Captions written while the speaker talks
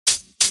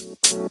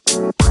Hey,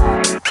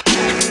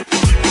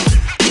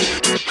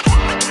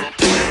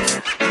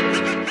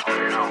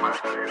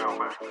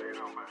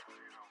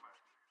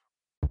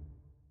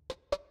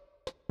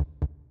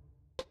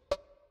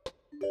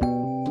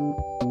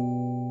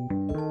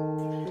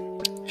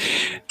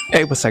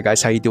 what's up,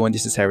 guys? How you doing?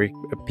 This is Eric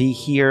P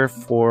here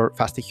for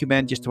Faster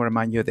Human. Just to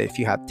remind you that if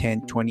you have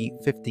 10, 20,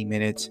 15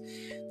 minutes,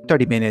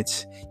 30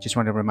 minutes, just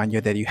want to remind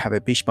you that you have a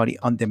Beachbody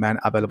On Demand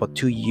available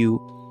to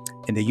you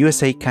in the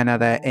USA,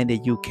 Canada, and the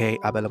UK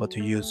available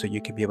to you. So you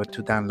can be able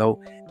to download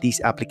this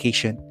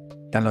application,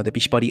 download the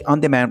Beachbody On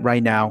Demand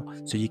right now,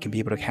 so you can be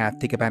able to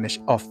take advantage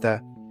of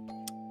the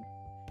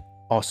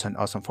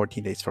awesome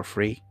 14 days for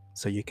free.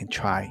 So you can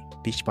try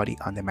Beachbody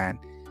On Demand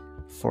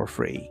for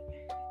free.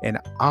 And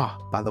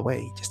by the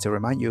way, just to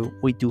remind you,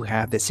 we do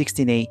have the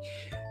 16-day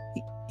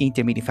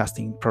intermittent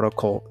fasting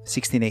protocol,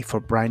 16-day for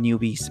brand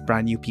newbies,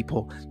 brand new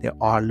people that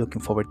are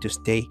looking forward to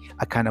stay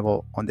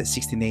accountable on the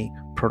 16-day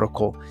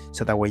protocol,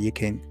 so that way you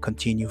can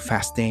continue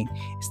fasting,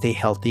 stay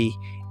healthy,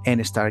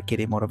 and start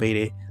getting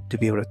motivated to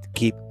be able to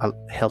keep a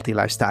healthy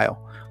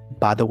lifestyle.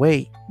 By the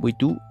way, we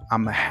do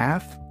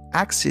have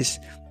access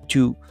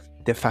to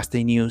the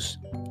Fasting News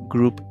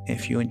group.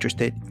 If you're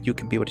interested, you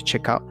can be able to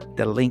check out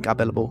the link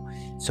available,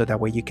 so that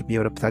way you can be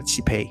able to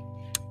participate.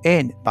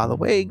 And by the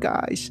way,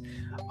 guys,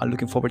 I'm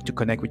looking forward to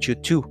connect with you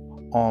too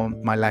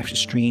on my live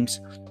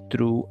streams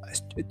through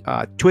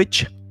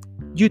Twitch,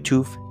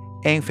 YouTube,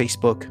 and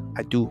Facebook.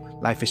 I do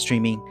live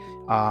streaming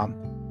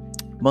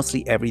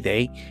mostly every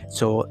day.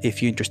 So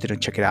if you're interested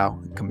in check it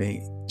out, come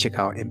check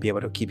out and be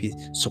able to keep you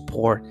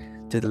support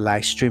to the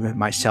live stream of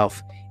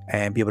myself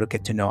and be able to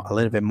get to know a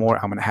little bit more.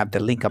 I'm going to have the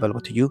link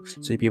available to you,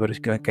 so you'll be able to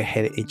go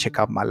ahead and check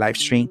out my live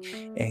stream.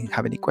 And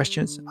have any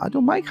questions, I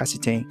don't mind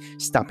hesitating,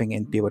 stopping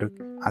and be able to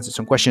answer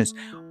some questions.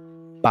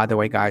 By the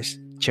way, guys,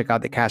 check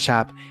out the Cash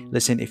App.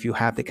 Listen, if you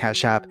have the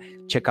Cash App,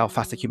 check out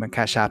Faster Human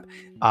Cash App.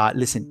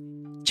 Listen,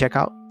 check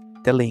out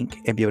the link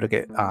and be able to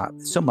get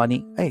some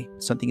money. Hey,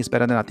 something is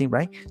better than nothing,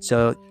 right?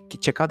 So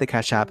check out the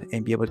Cash App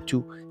and be able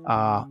to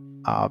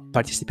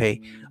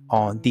participate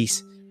on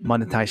these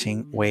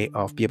monetizing way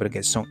of be able to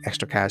get some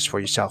extra cash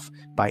for yourself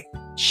by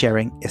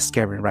sharing is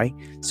caring, right?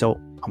 So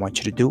I want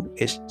you to do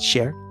is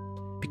share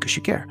because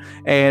you care.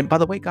 And by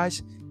the way,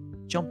 guys,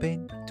 jump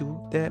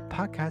into the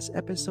podcast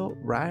episode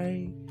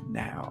right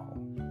now.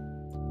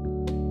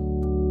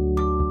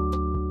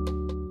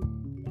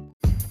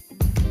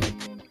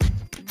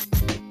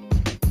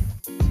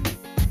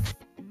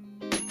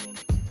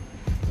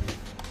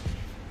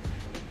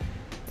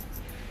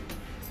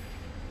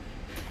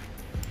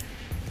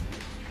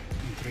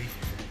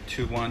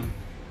 Two, one.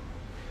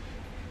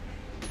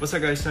 What's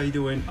up, guys? How you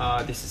doing?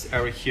 This is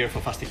Eric here for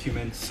Faster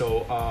Human.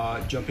 So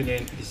jumping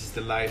in, this is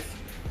the live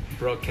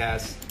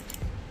broadcast.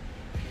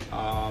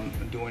 I'm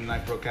doing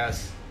live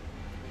broadcast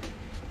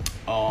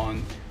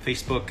on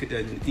Facebook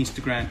and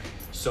Instagram.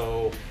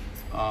 So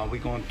we're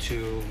going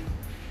to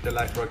the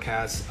live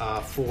broadcast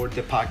for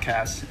the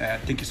podcast.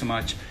 Thank you so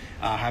much.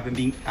 I haven't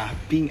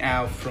been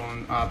out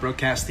from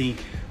broadcasting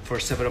for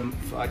several,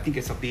 I think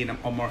it's been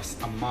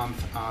almost a month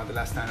the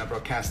last time I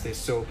broadcasted.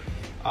 So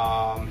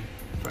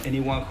for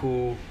anyone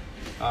who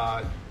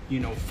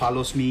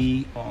follows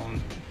me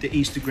on the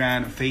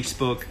Instagram and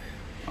Facebook,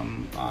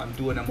 I'm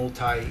doing a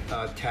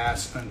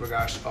multi-task in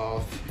regards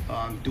of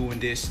doing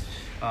this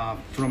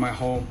from my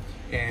home,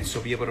 and so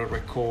be able to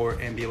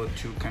record and be able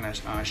to kind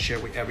of share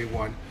with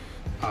everyone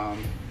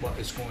what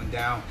is going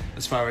down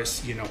as far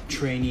as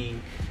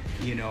training,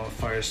 as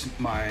far as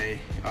my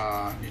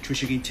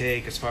nutrition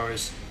intake, as far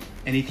as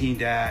anything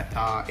that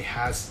it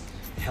has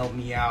helped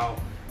me out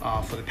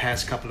for the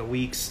past couple of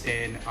weeks,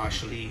 and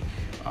actually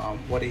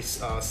what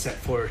is set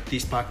for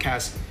this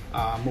podcast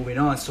moving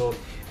on. So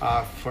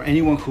for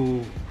anyone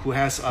who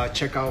has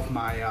checked out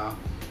my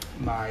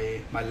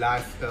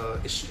live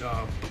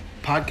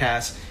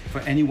podcast,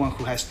 for anyone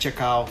who has checked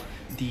out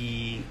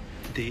the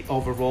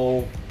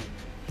overall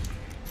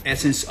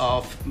essence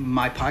of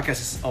my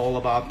podcast, is all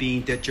about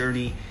being the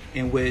journey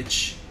in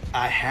which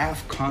I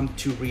have come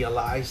to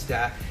realize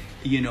that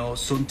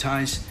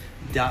sometimes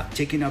that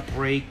taking a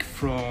break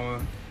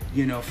from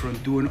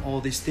doing all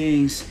these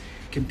things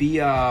can be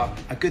a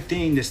good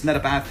thing. It's not a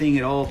bad thing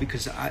at all,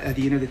 because at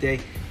the end of the day,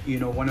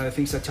 one of the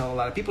things I tell a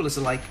lot of people is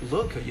like,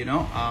 look,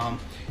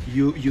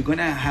 you're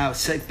gonna have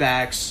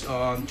setbacks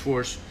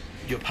towards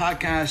your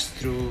podcast,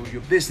 through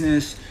your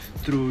business,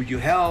 through your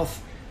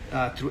health,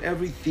 through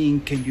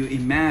everything. Can you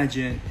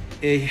imagine?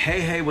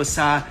 Hey, what's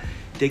up?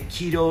 The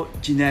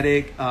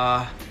ketogenic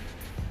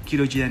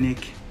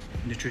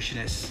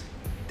nutritionist.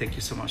 Thank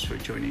you so much for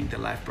joining the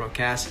live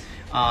broadcast.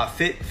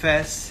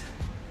 FitFest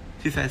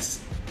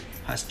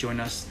has joined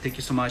us. Thank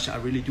you so much. I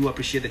really do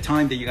appreciate the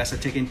time that you guys are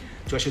taking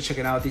to actually check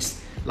out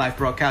this live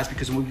broadcast,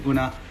 because we're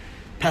gonna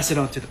pass it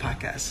on to the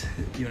podcast.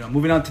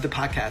 Moving on to the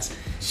podcast.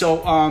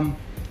 So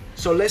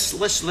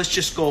let's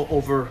just go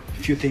over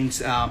a few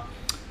things.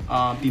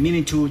 Been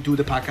meaning to do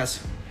the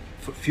podcast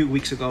a few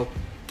weeks ago.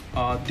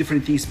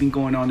 Different things been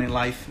going on in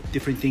life.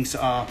 Different things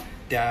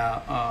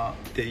that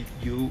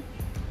you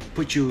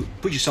put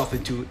yourself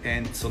into,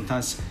 and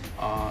sometimes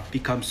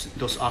becomes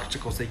those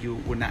obstacles that you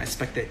were not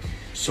expected.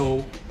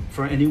 So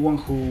for anyone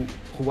who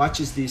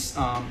watches this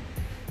or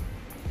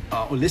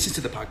listens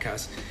to the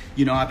podcast,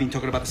 you know, I've been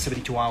talking about the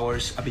 72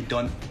 hours. Have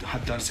done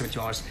 72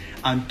 hours.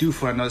 I'm due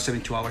for another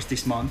 72 hours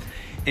this month,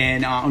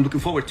 and I'm looking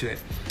forward to it.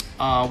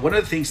 One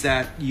of the things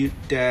that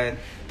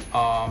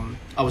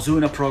I was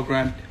doing a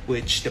program,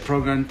 which the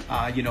program,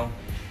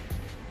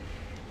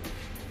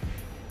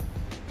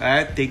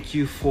 thank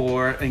you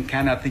in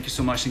Canada. Thank you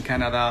so much in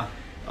Canada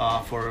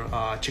for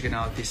checking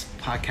out this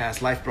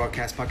podcast, live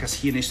podcast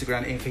here on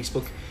Instagram and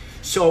Facebook.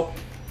 So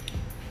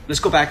let's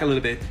go back a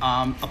little bit.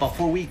 About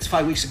 5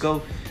 weeks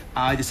ago,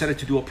 I decided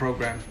to do a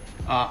program.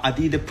 I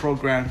did the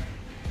program,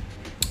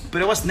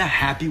 but I was not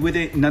happy with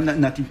it.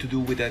 Nothing to do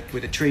with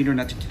the trainer,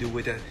 nothing to do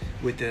with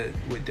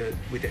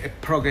the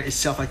program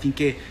itself. I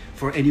think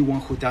for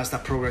anyone who does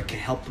that program can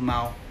help them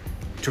out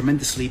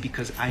tremendously,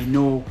 because I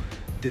know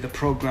that the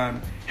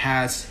program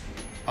has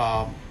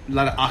a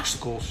lot of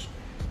obstacles,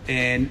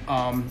 and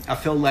I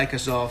felt like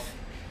as of,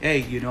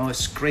 hey, you know,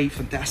 it's great,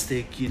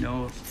 fantastic, you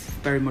know,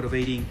 very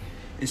motivating,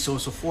 and so on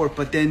and so forth.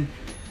 But then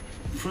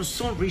for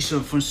some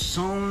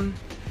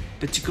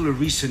particular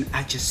reason,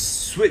 I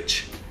just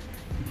switched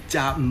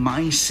that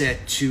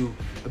mindset to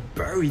a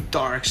very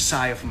dark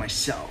side of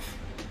myself,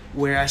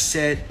 where I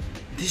said,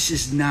 this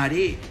is not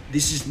it.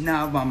 This is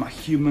not what my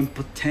human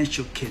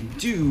potential can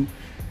do.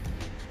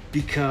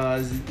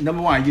 Because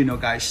number one, you know,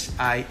 guys,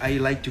 I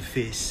like to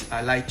feast.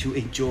 I like to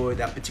enjoy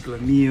that particular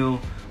meal,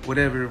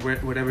 whatever.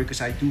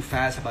 Because I do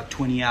fast about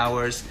 20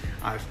 hours.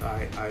 I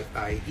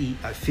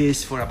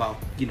feast for about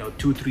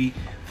 2, 3,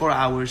 4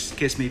 hours,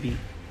 case maybe.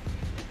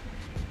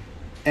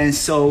 And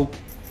so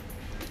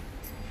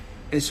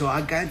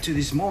I got into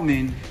this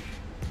moment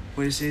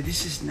where I said,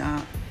 this is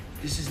not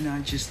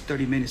just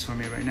 30 minutes for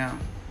me right now.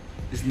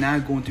 It's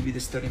not going to be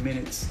this 30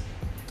 minutes.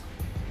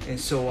 And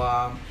so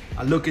I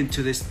look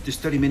into this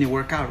 30-minute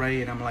workout,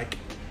 right? And I'm like,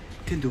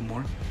 I can do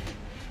more.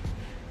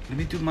 Let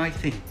me do my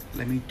thing.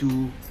 Let me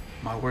do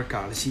my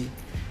workout.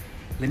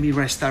 Let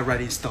me start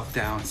writing stuff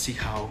down, see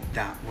how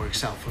that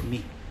works out for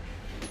me.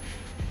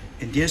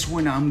 And just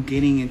when I'm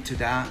getting into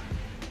that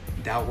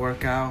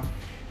workout,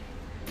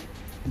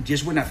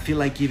 just when I feel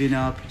like giving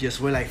up,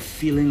 just when I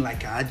feeling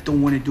like I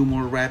don't want to do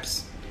more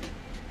reps,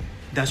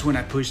 that's when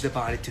I push the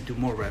body to do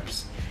more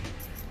reps.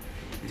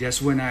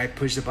 Just when I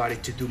push the body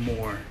to do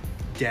more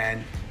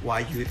than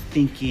what you're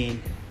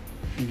thinking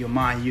in your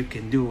mind you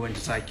can do. And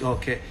it's like,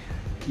 okay,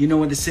 you know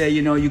what they say,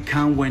 you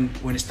count when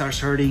it starts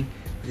hurting.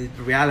 The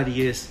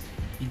reality is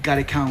you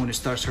gotta count when it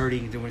starts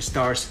hurting, and then when it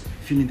starts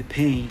feeling the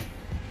pain.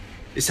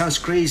 It sounds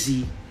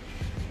crazy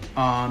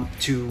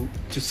to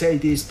say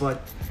this,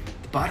 but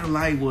the bottom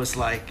line was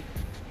like,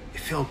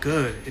 it felt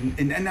good,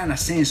 and not in a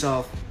sense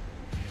of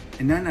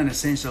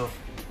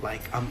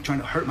like I'm trying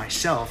to hurt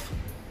myself.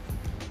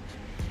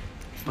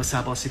 What's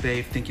up, Bossy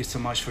Babe? Thank you so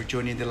much for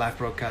joining the live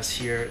broadcast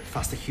here,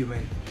 Faster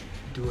Human,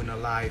 doing a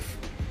live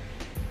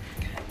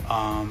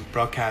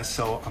broadcast.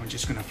 So I'm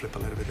just gonna flip a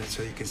little bit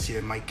so you can see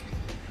the mic.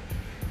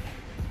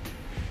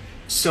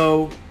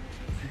 So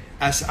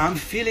as I'm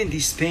feeling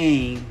this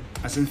pain,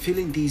 as I'm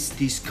feeling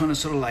these kind of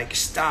sort of like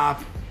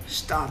stop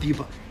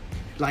you,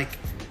 like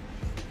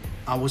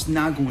I was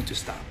not going to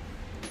stop.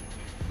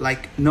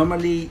 Like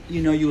normally,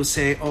 you will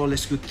say, oh,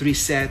 let's do 3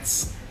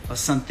 sets or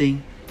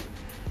something.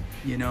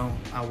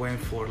 I went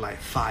for like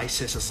 5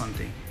 sets or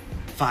something.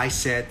 5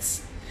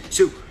 sets.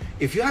 So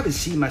if you haven't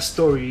seen my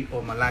story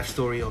or my live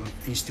story on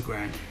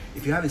Instagram,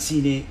 if you have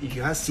seen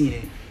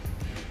it,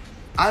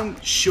 I'm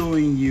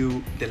showing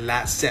you the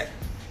last set.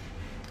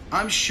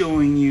 I'm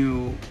showing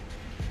you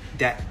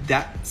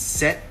that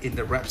set in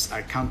the reps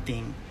are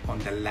counting on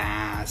the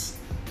last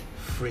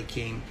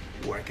freaking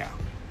workout.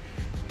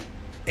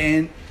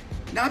 And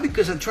not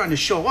because I'm trying to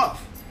show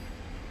off.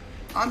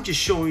 I'm just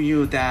showing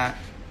you that,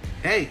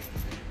 hey,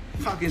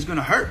 fucking it's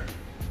gonna hurt.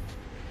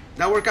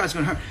 That workout is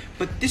gonna hurt.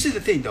 But this is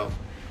the thing though.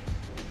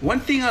 One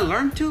thing I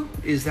learned too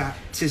is that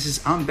since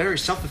I'm very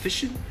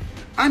self-efficient,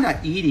 I'm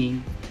not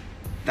eating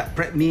that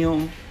prep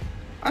meal.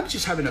 I'm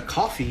just having a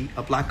coffee,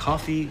 a black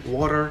coffee,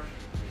 water,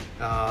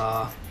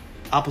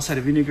 apple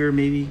cider vinegar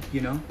maybe,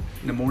 in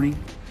the morning.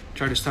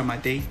 Try to start my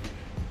day.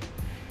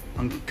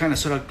 I'm kind of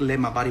sort of let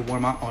my body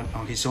warm up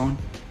on his own,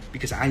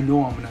 because I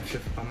know I'm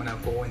gonna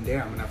go in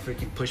there. I'm gonna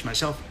freaking push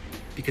myself,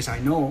 because I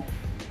know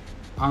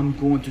I'm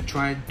going to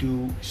try to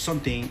do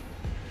something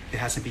that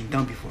hasn't been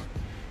done before.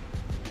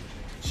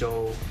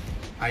 So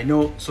I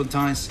know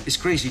sometimes it's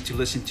crazy to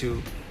listen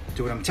to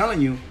what I'm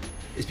telling you,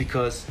 is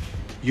because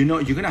you're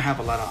gonna have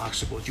a lot of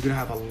obstacles. You're gonna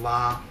have a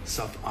lot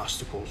of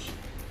obstacles.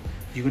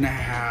 You're gonna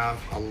have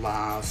a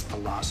lot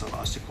of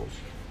obstacles.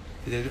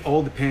 It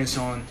all depends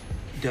on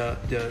the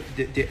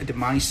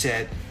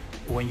mindset.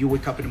 When you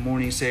wake up in the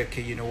morning and say,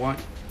 okay, you know what,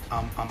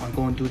 I'm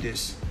going to do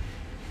this.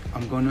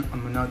 I'm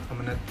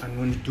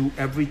gonna do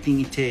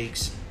everything it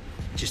takes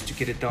just to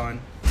get it done.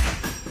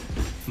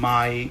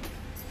 My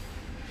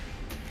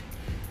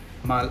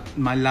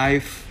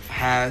life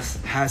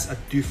has a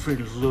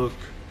different look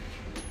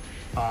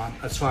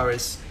as far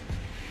as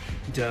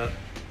the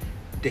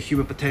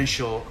human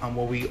potential and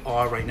what we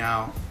are right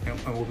now and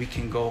where we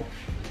can go.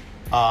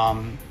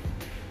 And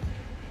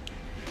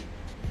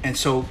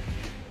so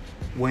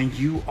when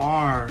you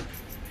are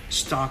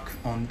stuck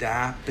on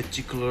that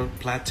particular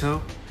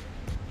plateau,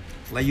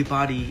 let your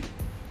body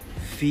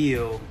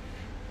feel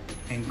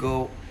and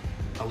go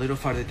a little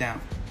farther down.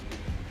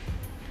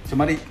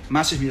 Somebody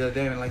messaged me the other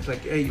day and like,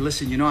 hey,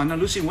 listen, I'm not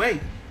losing weight.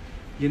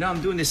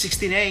 I'm doing the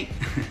 16-8.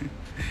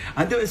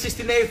 I'm doing the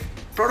 16-8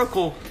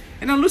 protocol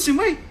and I'm losing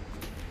weight.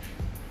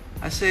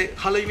 I said,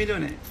 how long you been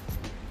doing it?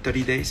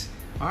 30 days.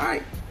 All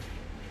right.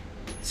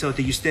 So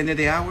do you stand at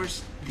the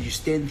hours? Do you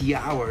stand the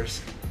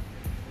hours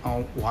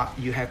on what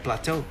you have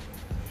plateaued?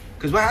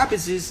 Because what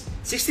happens is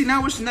 16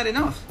 hours is not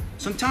enough.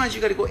 Sometimes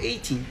you got to go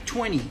 18,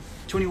 20,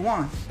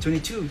 21,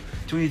 22,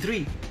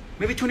 23,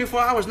 maybe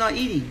 24 hours not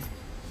eating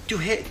to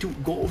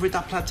go over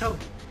that plateau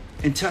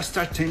and just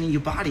start training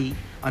your body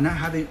and not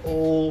having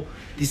all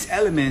these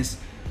elements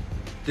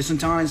that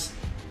sometimes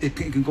it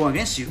can go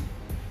against you.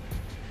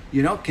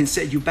 Can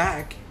set you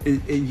back,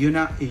 and you're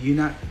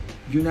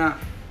not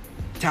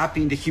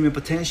tapping the human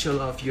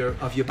potential of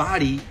your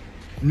body,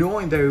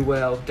 knowing very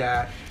well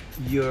that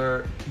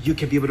you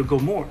can be able to go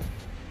more.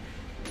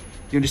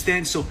 You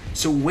understand? So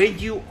when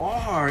you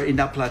are in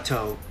that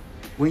plateau,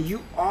 when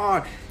you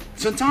are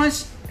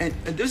sometimes, and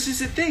this is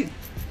the thing,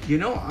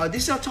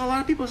 this I tell a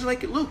lot of people, it's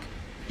like, look,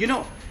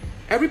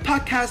 every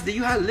podcast that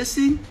you had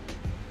listening,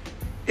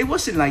 it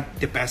wasn't like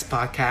the best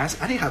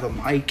podcast. I didn't have a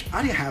mic.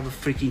 I didn't have a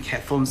freaking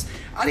headphones.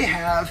 I didn't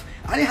have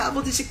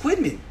all this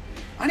equipment.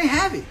 I didn't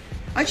have it.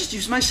 I just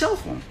used my cell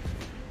phone.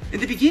 In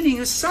the beginning,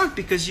 it sucked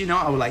because,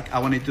 I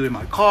want to do it in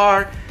my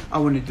car. I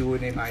want to do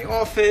it in my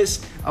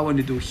office. I want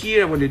to do it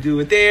here. I want to do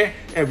it there.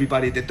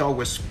 The dog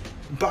was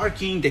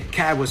barking. The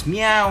cat was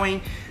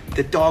meowing.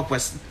 The dog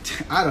was,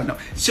 I don't know.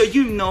 So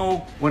you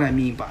know what I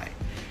mean by it.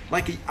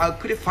 Like, I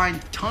couldn't find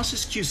tons of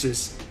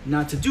excuses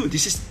not to do it.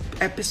 This is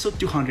episode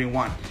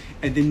 201.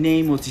 And the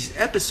name of this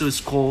episode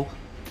is called,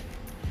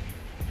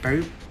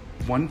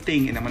 one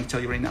thing, and I'm going to tell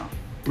you right now,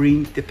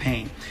 bring the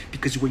pain.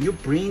 Because when you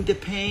bring the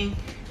pain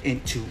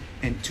into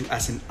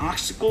as an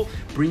obstacle,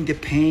 bring the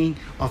pain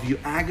of your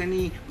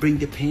agony, bring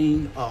the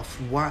pain of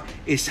what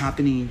is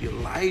happening in your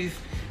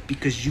life,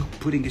 because you're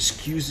putting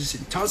excuses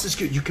and tons of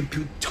excuses. You can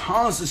put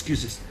tons of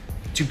excuses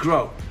to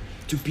grow,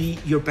 to be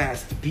your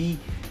best, to be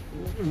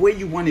where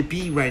you want to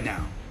be right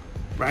now,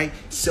 right?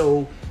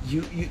 So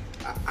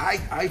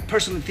I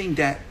personally think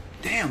that,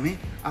 damn, man,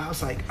 I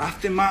was like,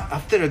 after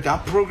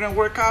that program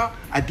workout,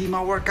 I did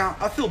my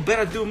workout. I feel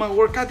better doing my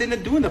workout than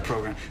doing the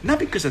program. Not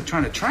because I'm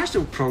trying to trash the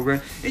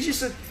program. It's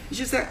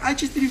just that I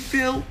just didn't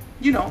feel,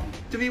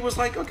 to me it was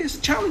like, okay, it's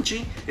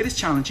challenging. It is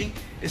challenging.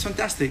 It's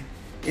fantastic.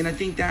 And I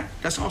think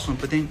that's awesome.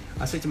 But then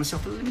I said to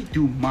myself, let me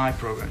do my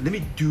program. Let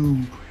me do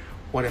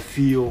what I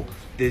feel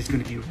that is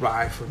going to be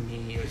right for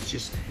me.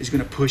 It's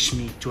going to push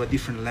me to a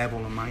different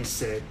level of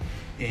mindset.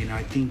 And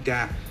I think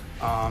that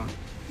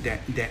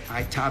that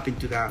I tap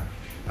into that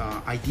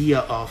idea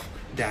of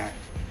that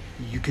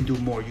you can do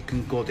more, you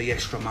can go the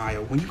extra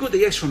mile. When you go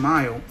the extra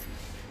mile,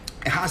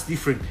 it has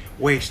different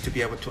ways to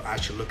be able to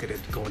actually look at it,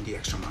 going the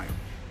extra mile.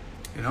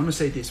 And I'm gonna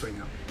say this right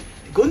now.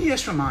 Going the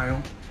extra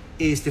mile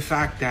is the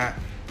fact that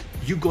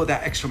you go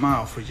that extra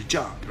mile for your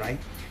job, right?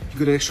 You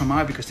go the extra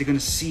mile because they're gonna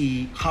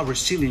see how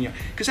resilient you are.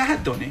 Because I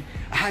had done it.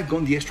 I had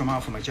gone the extra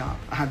mile for my job.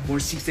 I had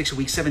worked 6 days a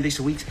week, 7 days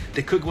a week.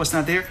 The cook was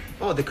not there.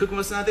 Oh, the cook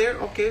was not there?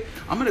 Okay,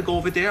 I'm gonna go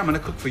over there. I'm gonna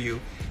cook for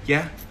you.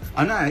 Yeah?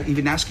 I'm not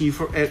even asking you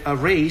for a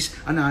raise.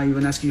 I'm not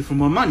even asking you for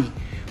more money.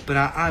 But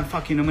I'm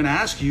gonna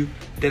ask you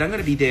that I'm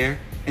gonna be there,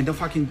 and don't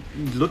fucking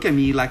look at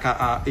me like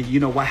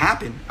what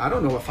happened. I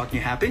don't know what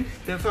fucking happened.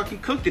 The fucking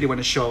cook didn't want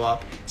to show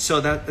up,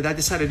 so that I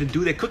decided to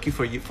do the cooking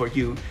for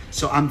you.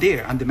 So I'm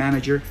there. I'm the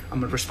manager.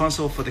 I'm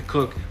responsible for the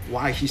cook.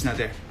 Why he's not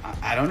there?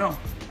 I don't know.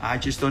 I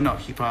just don't know.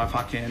 He probably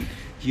fucking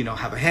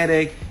have a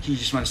headache. He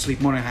just want to sleep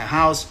more in her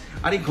house.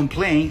 I didn't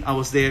complain. I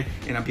was there,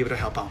 and I'm able to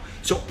help out.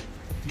 So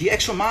the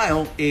extra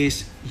mile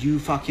is you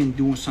fucking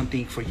doing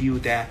something for you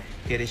that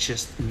it is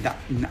just not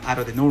out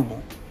of the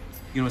normal.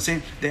 You know what I'm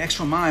saying? The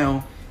extra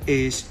mile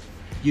is,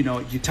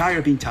 you're tired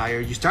of being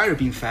tired, you're tired of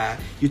being fat,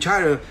 you're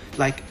tired of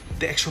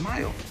the extra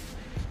mile.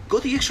 Go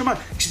the extra mile.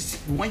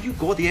 When you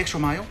go the extra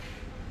mile,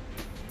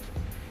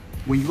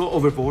 when you go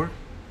overboard,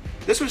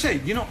 that's what I say.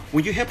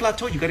 When you hit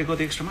plateau, you gotta go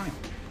the extra mile.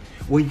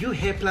 When you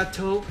hit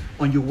plateau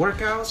on your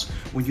workouts,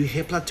 when you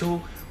hit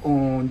plateau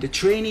on the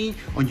training,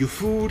 on your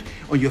food,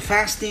 on your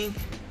fasting,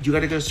 you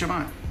gotta go the extra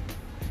mile.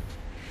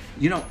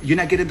 You're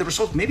not getting the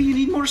results. Maybe you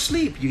need more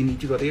sleep. You need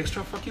to go the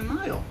extra fucking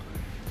mile.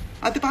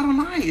 At the bottom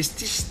line, it's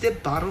just the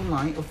bottom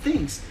line of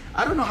things.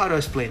 I don't know how to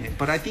explain it,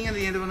 but I think at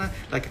the end of the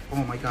night,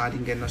 oh my God, I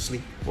didn't get enough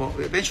sleep. Well,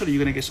 eventually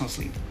you're gonna get some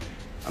sleep.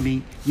 I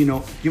mean, you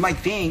might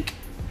think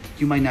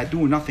you might not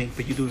do nothing,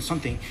 but you're doing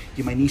something.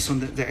 You might need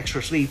the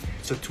extra sleep.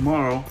 So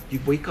tomorrow you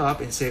wake up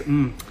and say,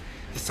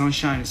 the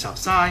sunshine is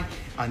outside.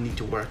 I need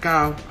to work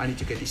out. I need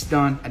to get this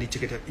done. I need to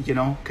get it,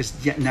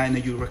 because now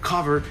you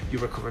recover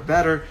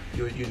better.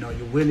 You're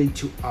willing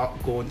to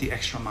go on the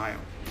extra mile.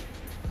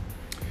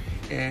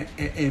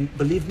 And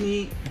believe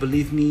me,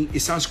 it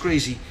sounds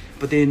crazy,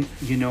 but then,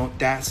 you know,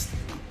 that's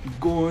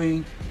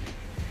going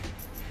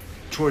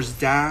towards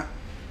that,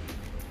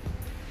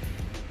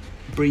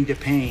 bring the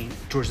pain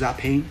towards that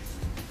pain.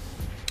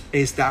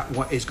 Is that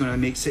what is going to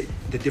make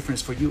the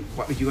difference for you?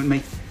 What are you going to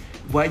make?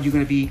 What are you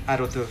going to be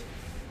out of the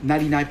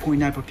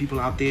 99.9% of people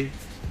out there?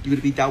 You're going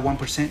to be that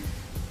 1%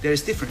 that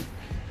is different.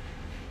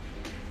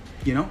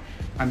 You know,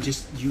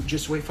 you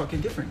just way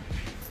fucking different.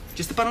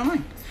 Just the bottom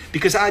line.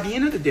 Because at the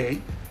end of the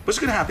day, what's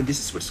going to happen?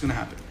 This is what's going to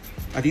happen.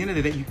 At the end of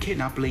the day, you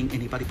cannot blame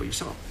anybody but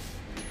yourself.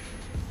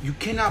 You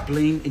cannot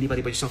blame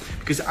anybody but yourself.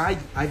 Because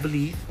I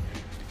believe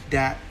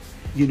that,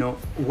 you know,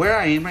 where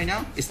I am right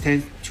now is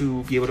tend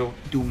to be able to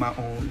do my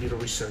own little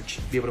research,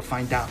 be able to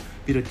find out,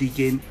 be able to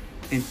dig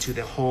into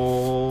the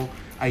whole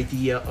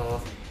idea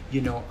of,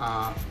 you know,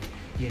 I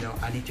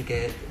need to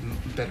get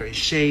better in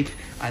shape.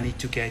 I need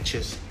to get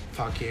just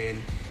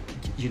fucking,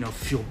 you know,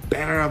 feel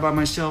better about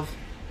myself.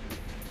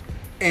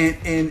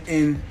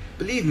 And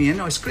believe me, I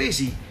know it's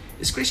crazy.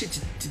 It's crazy to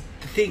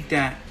think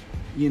that,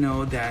 you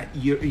know, that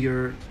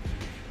you're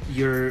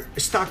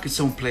stuck in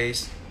some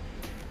place,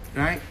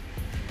 right?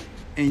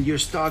 And you're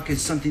stuck in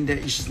something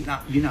that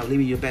you're not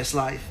living your best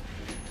life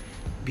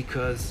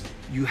because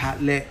you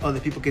had let other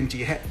people get into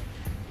your head.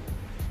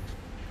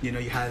 You know,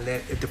 you had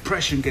let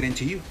depression get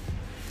into you.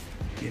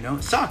 You know,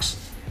 it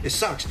sucks. It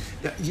sucks.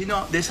 You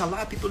know, there's a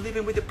lot of people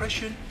living with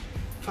depression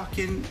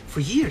fucking for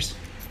years.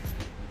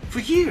 For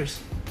years.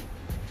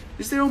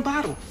 It's their own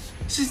battle.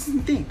 This is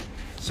the thing.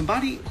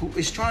 Somebody who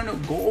is trying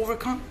to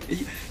overcome,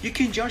 you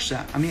can't judge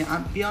that. I mean,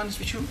 I'll be honest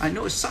with you. I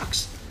know it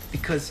sucks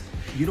because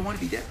you don't want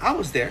to be there. I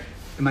was there.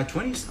 In my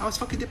 20s, I was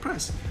fucking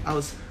depressed. I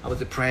was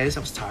depressed. I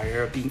was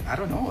tired of being, I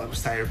don't know, I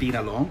was tired of being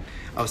alone.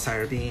 I was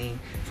tired of being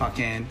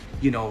fucking,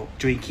 you know,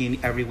 drinking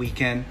every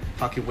weekend,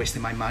 fucking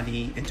wasting my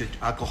money into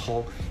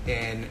alcohol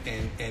and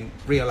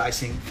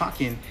realizing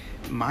fucking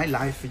my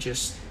life is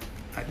just,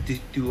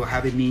 do I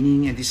have a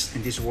meaning in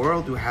this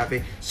world? Do I have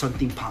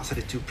something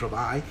positive to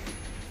provide?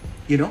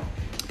 You know?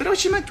 But I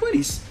was in my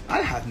 20s.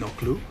 I had no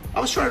clue.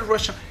 I was trying to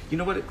rush. You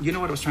know what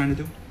I was trying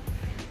to do?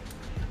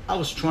 I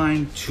was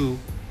trying to,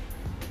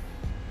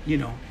 you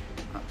know,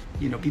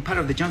 be part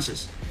of the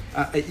Joneses.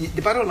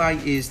 The bottom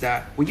line is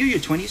that when you're in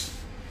your 20s,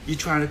 you're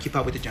trying to keep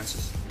up with the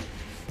Joneses.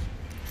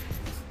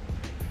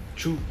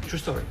 True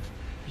story.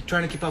 You're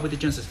trying to keep up with the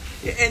Joneses,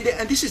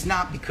 and this is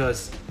not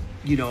because,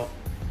 you know,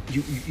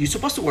 you're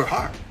supposed to work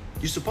hard.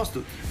 You're supposed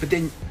to, but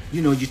then,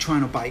 you know, you're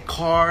trying to buy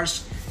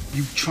cars.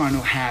 You're trying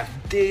to have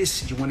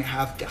this. You want to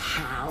have the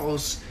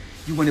house.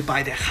 You want to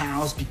buy the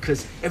house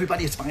because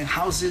everybody is buying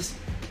houses,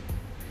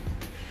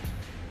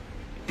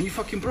 and you're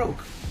fucking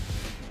broke.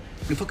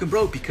 You're fucking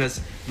broke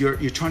because you're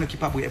trying to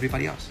keep up with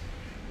everybody else.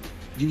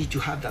 You need to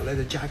have that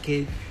leather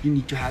jacket. You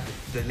need to have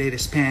the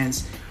latest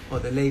pants or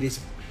the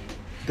latest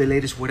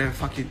whatever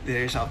fucking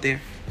there is out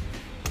there.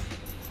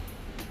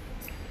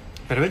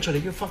 But eventually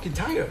you're fucking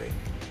tired of it.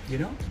 You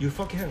know? You're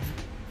fucking hell.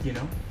 You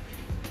know?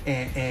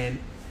 And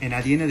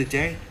at the end of the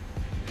day,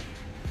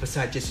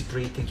 besides Jessie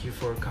Bree, thank you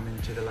for coming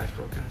to the live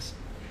broadcast.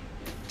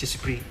 Jessie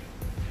Bree,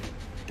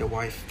 the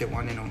wife, the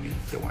one and only,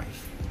 the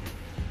wife.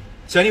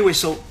 So anyway,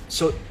 so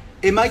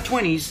in my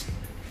 20s,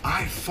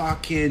 I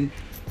fucking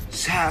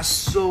had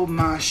so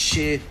much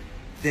shit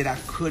that I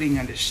couldn't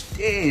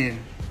understand.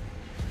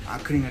 I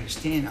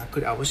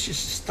was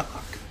just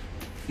stuck.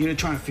 You know,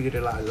 trying to figure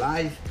it out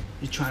life.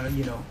 You're trying to,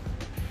 you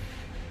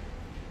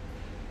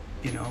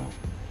know,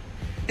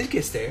 it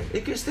gets there.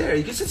 Because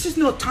there's just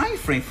no time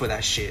frame for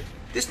that shit.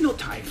 There's no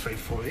time frame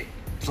for it.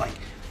 It's like,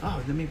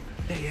 oh,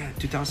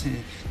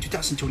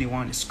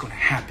 2021 is gonna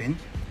happen.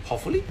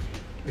 Hopefully.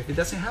 If it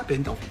doesn't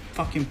happen, don't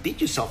fucking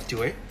beat yourself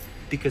to it.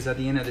 Because at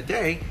the end of the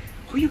day,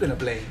 who are you gonna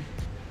blame?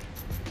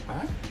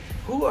 Alright?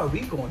 Who are we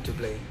going to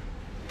blame?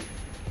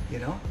 You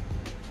know?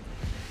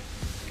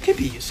 You can't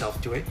beat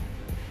yourself to it.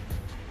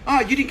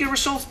 You didn't get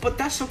results, but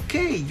that's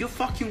okay. You're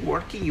fucking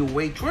working your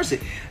way towards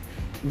it.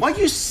 What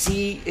you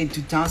see in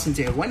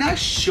 2010, when I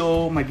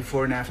show my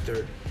before and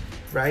after,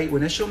 right?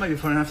 When I show my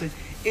before and after,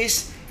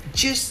 it's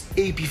just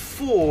a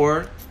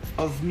before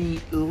of me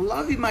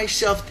loving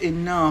myself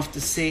enough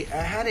to say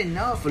I had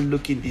enough of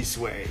looking this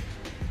way.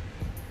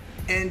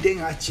 And then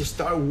I just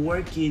start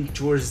working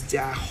towards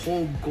that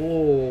whole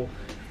goal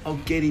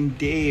of getting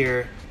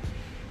there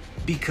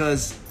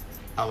because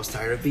I was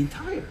tired of being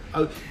tired.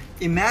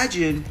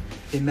 Imagine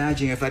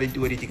if I didn't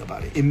do anything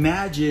about it.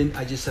 Imagine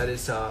I just decided,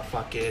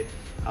 fuck it,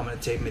 I'm gonna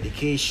take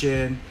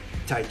medication,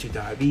 type 2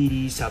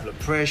 diabetes, high blood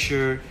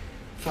pressure,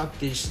 fuck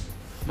this,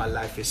 my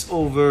life is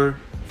over,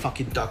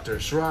 fucking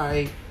doctor's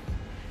right.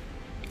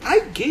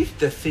 I gave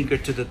the finger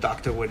to the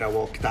doctor when I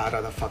walked out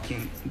of the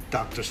fucking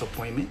doctor's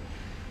appointment.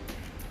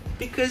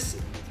 Because,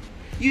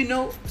 you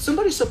know,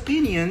 somebody's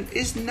opinion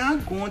is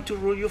not going to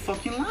rule your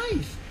fucking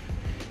life.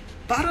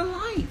 Bottom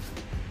line.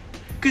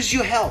 Because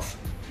your health,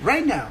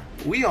 right now,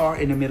 we are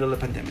in the middle of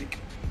a pandemic,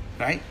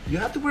 right? You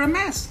have to wear a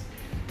mask.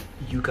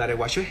 You gotta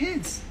wash your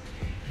hands.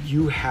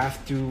 You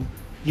have to,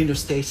 you know,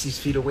 stay 6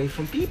 feet away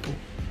from people,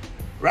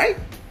 right?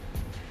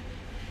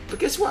 But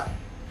guess what?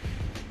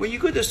 when you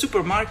go to the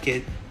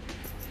supermarket,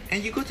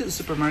 and you go to the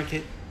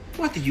supermarket,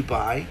 what do you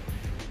buy?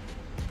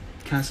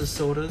 Cans of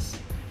sodas,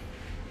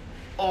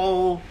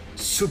 all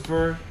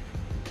super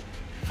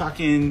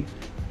fucking,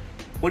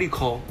 what do you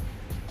call?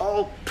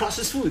 All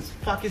processed foods,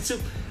 fucking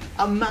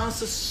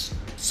amounts of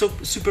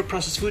super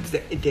processed foods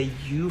that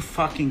you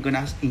fucking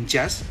gonna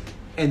ingest,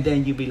 and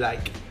then you be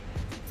like,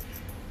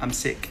 I'm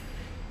sick.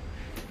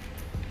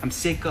 I'm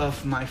sick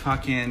of my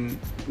fucking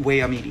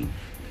way I'm eating.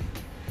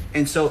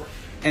 And so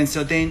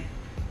then,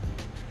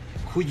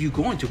 who you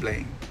going to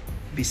blame?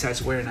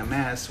 Besides wearing a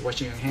mask,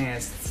 washing your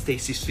hands, stay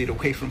 6 feet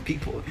away from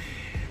people.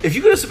 If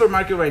you go to a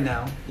supermarket right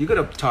now, you go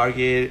to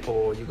Target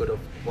or you go to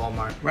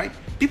Walmart, right?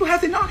 People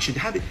have an option.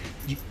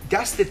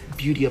 That's the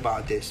beauty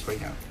about this right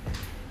now.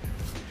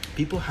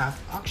 People have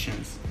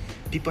options.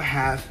 People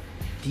have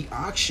the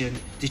option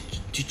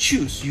to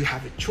choose. You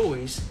have a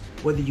choice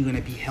whether you're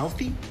gonna be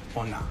healthy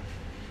or not,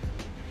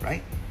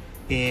 right?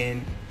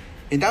 And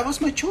that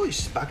was my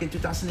choice back in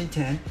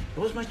 2010. It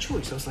was my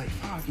choice. I was like,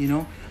 fuck, I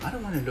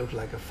don't want to look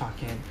like a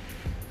fucking.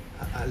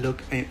 I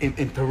look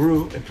in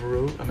Peru.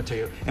 I'm gonna tell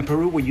you. In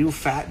Peru, when you're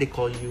fat, they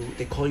call you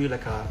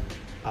like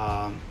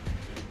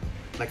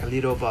a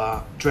little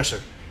dresser.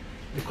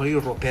 They call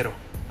you ropero.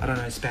 I don't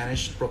know in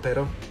Spanish,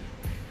 ropero.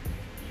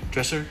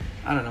 Dresser.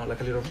 I don't know,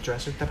 like a little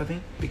dresser type of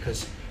thing,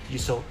 because you're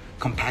so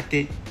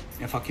compacted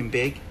and fucking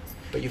big,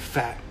 but you're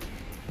fat,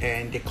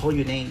 and they call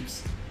you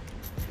names,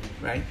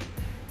 right?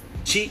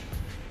 See,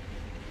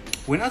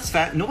 when I was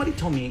fat, nobody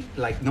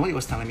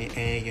was telling me,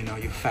 hey,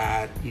 you're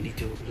fat, you need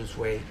to lose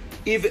weight.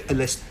 Even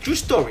true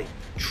story.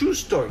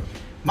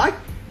 My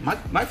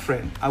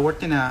friend, I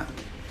worked in a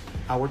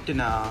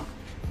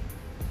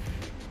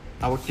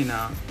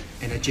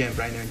gym,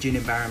 right, in a gym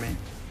environment,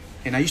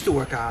 and I used to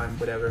work out and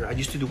whatever. I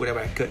used to do whatever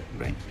I could,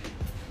 right?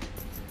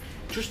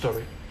 True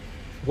story.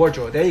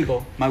 Wardrobe, there you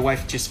go. My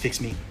wife just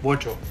fixed me.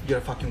 Wardrobe, you're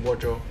a fucking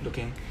wardrobe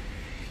looking.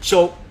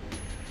 So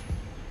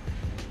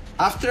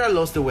after I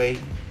lost the weight,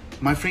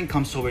 my friend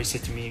comes over and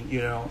said to me,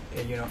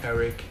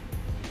 Eric,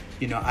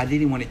 I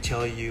didn't want to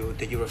tell you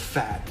that you were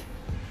fat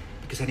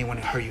because I didn't want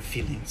to hurt your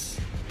feelings.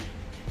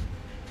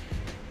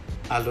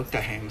 I looked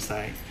at him and was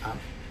like,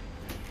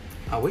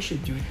 I wish you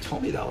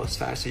told me that I was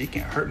fat so you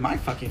can't hurt my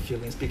fucking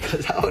feelings,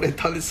 because I would have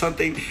done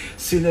something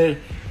sooner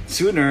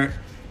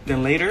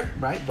than later,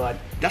 right? But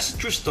that's a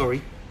true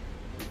story.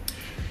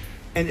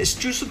 And it's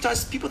true,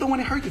 sometimes people don't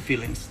want to hurt your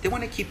feelings. They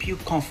want to keep you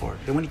comfort.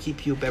 They want to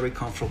keep you very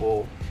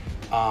comfortable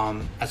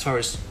as far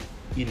as,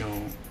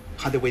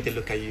 how the way they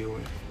look at you.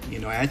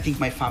 And I think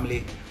my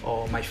family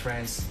or my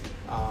friends,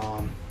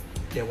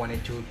 they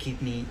wanted to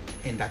keep me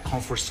in that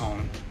comfort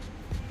zone,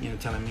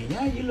 telling me,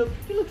 yeah, you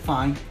look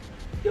fine.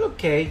 You look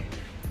okay.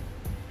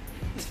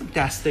 It's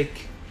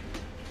fantastic.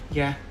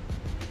 Yeah.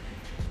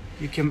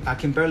 I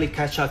can barely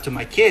catch up to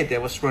my kid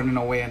that was running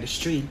away on the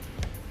street,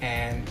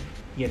 and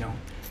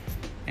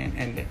and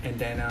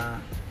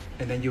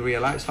then you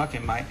realize,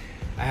 fucking, I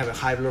have a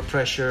high blood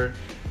pressure,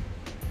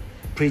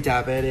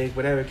 pre-diabetic,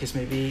 whatever the case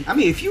may be. I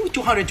mean, if you're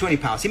 220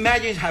 pounds,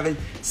 imagine having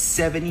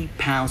 70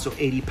 pounds or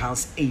 80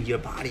 pounds in your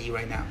body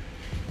right now.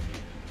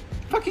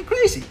 Fucking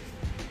crazy.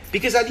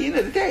 Because at the end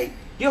of the day,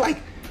 you're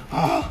like,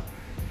 oh,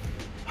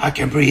 I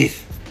can breathe.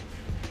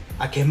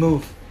 I can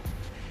move.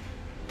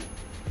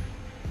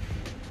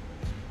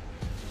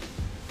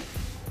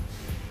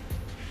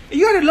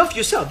 You gotta love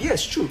yourself. Yeah,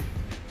 it's true.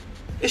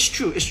 It's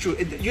true.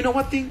 You know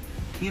what thing?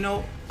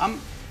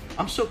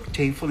 I'm so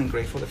thankful and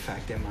grateful for the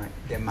fact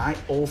that my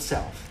old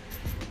self,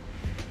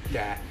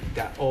 that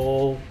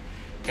old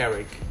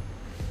Eric,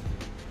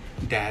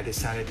 that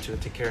decided to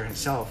take care of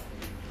himself,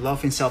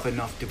 love himself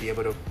enough to be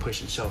able to push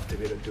himself to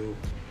be able to do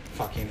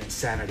fucking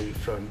insanity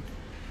from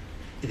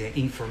the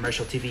TV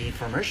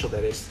infomercial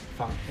that is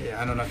fun.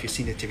 I don't know if you've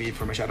seen the TV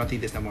infomercial. I don't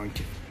think there's no more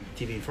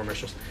TV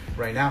infomercials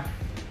right now.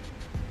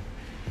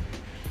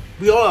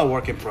 We all are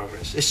work in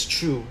progress. It's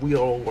true. We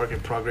all work in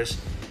progress.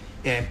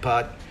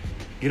 But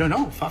you don't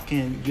know.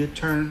 Fucking, you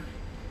turn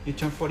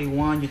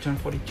 41, you turn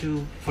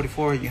 42,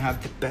 44, you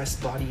have the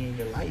best body in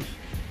your life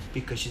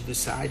because you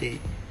decided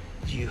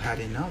you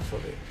had enough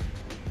of it,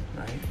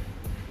 right?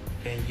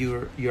 And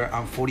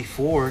I'm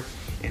 44,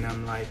 and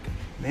I'm like,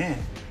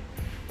 man,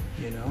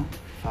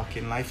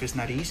 fucking life is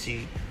not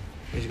easy.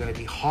 It's gonna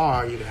be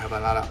hard. You're gonna have a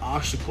lot of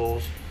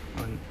obstacles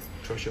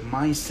towards your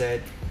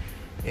mindset,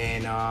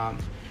 and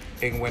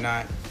when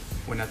I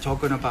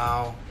talking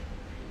about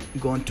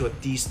going to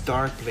this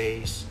dark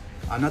place,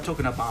 I'm not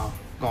talking about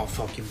going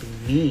fucking be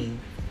mean.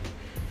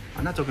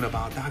 I'm not talking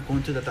about that,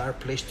 going to the dark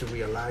place to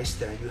realize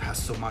that you have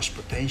so much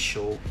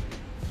potential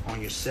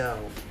on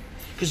yourself.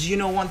 Because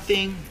one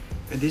thing,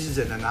 and this is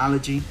an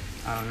analogy,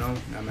 I don't know,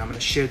 I'm gonna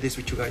share this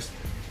with you guys.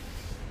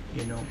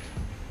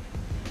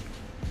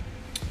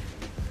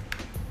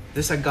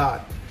 There's a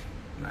God,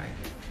 right?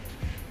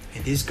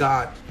 And this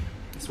God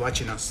is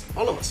watching us,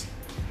 all of us.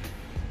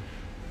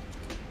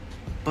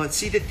 But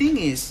see, the thing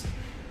is,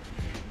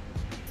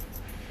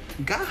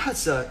 God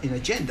has an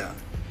agenda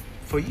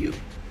for you.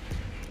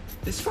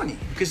 It's funny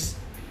because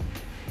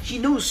He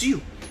knows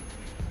you.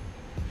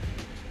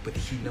 But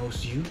He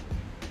knows you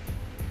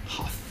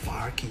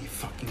far can you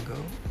fucking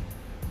go?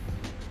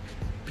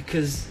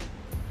 Because,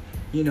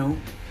 you know,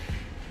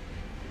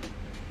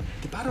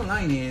 the bottom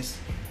line is,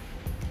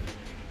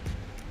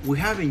 we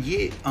haven't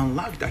yet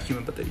unlocked that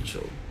human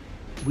potential.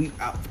 We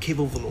are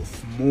capable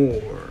of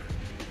more.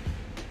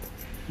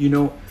 You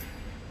know,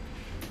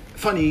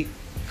 funny,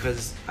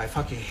 because I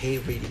fucking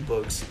hate reading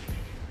books,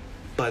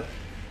 but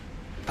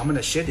I'm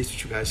gonna share this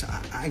with you guys.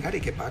 I gotta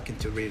get back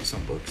into reading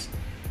some books,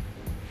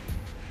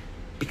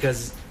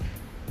 because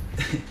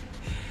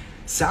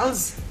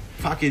sounds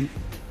fucking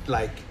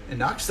like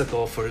an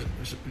obstacle for,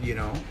 you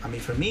know, I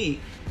mean, for me,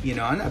 you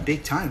know, I'm not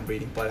big time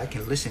reading, but I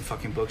can listen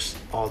fucking books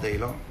all day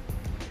long,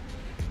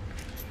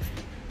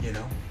 you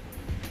know.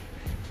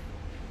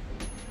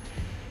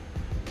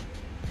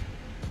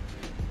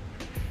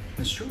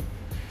 It's true.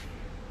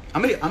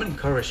 I'm gonna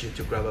encourage you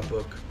to grab a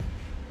book,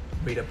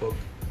 read a book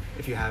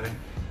if you haven't,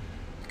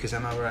 because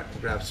I'm gonna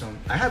grab some.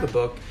 I have a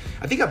book.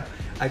 I think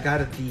I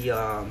got it,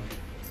 the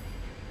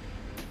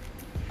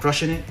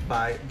Crushing It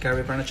by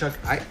Gary Vaynerchuk.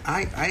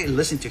 I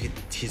listened to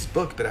his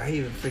book, but I didn't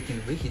even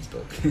freaking read his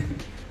book.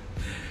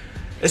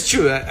 It's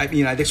true. I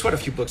mean, there's quite a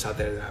few books out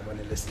there that I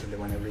want to listen to, that I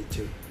want to read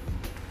too.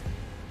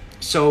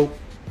 So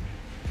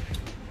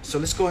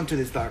let's go into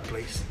this dark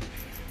place.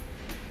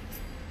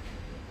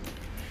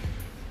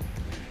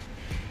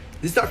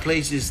 This dark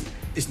place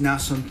is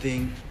not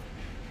something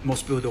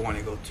most people don't want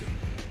to go to.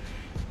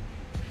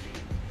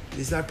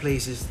 This dark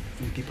place is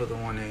people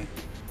don't want to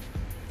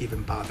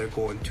even bother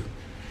going to.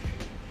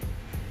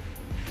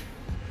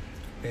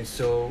 And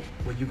so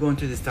when you go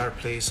into this dark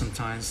place,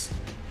 sometimes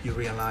you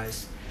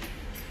realize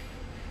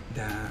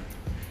that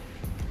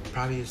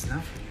probably it's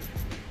not for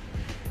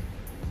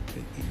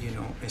you. You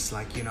know, it's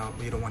like, you know,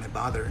 you don't want to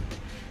bother,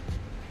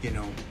 you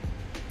know,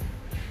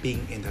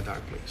 being in the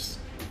dark place.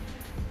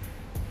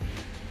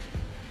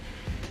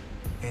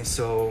 And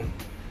so,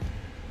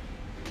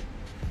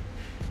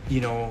 you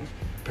know,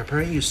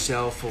 preparing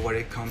yourself for what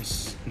it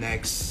comes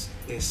next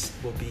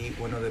will be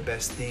one of the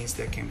best things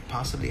that can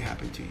possibly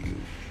happen to you.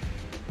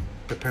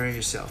 Prepare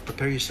yourself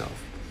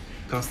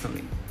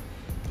constantly,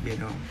 you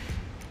know.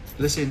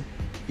 Listen,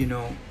 you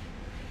know,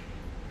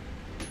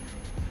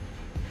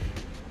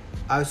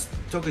 I was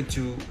talking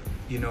to,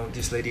 you know,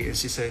 this lady, and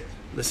she said,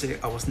 listen,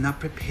 I was not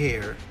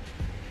prepared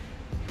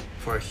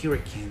for a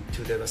hurricane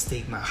to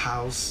devastate my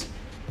house,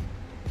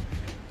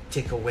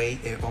 take away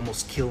and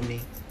almost kill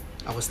me.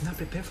 I was not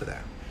prepared for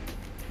that.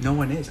 No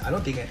one is. I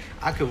don't think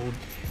I could,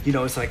 you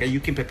know, it's like you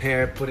can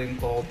prepare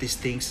putting all these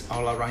things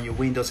all around your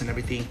windows and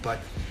everything, but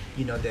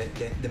you know,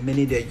 the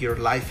minute that your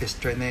life is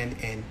threatened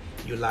and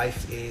your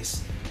life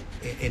is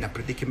in a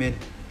predicament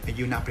and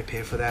you're not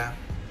prepared for that,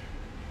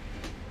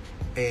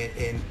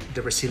 and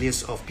the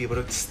resilience of being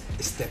able to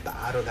step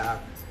out of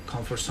that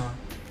comfort zone,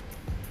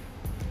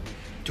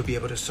 to be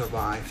able to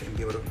survive and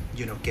be able to,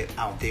 you know, get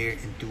out there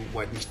and do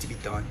what needs to be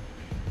done.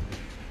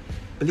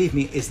 Believe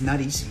me, it's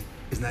not easy.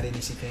 It's not an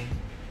easy thing.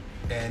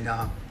 And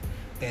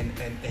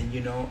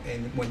you know,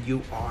 and when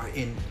you are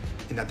in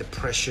a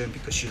depression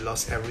because you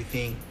lost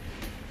everything,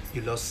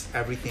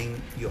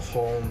 your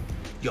home,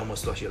 you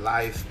almost lost your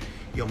life,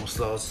 you almost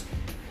lost,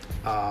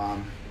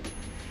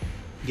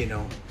 you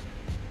know,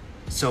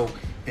 so,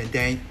 and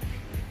then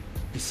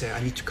you say,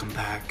 I need to come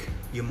back.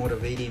 You're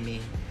motivating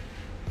me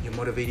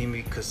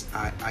because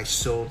I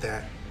saw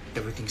that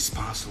everything's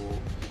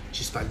possible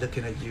just by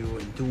looking at you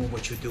and doing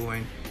what you're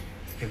doing.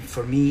 And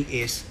for me,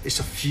 it's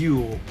a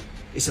fuel.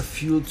 It's a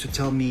fuel to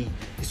tell me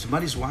if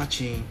somebody's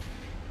watching,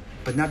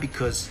 but not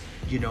because,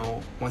 you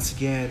know, once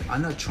again,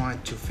 I'm not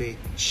trying to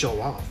show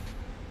off.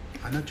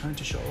 I'm not trying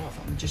to show off.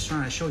 I'm just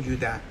trying to show you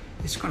that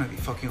it's going to be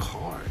fucking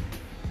hard.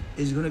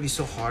 It's going to be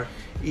so hard.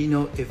 You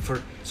know, if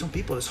for some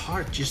people it's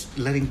hard just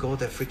letting go of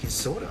that freaking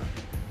soda.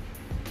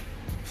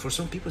 For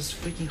some people it's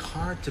freaking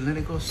hard to let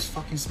it go of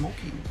fucking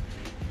smoking.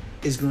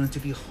 It's going to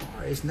be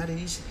hard. It's not an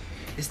easy,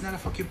 it's not a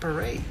fucking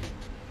parade.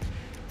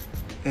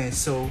 And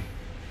so,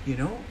 you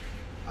know,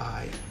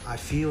 I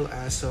feel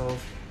as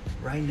of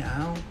right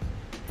now,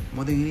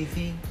 more than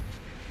anything,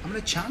 I'm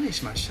going to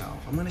challenge myself.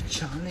 I'm going to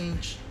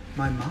challenge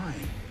my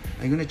mind.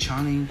 I'm going to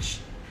challenge,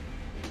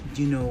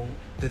 you know,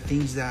 the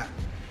things that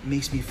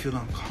makes me feel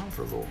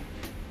uncomfortable.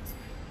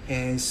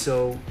 And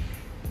so,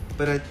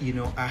 but I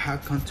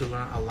have come to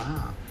learn a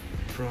lot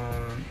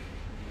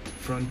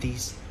from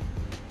these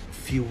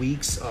few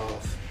weeks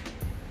of,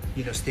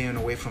 you know, staying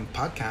away from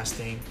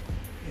podcasting,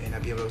 and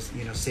I'll be able to,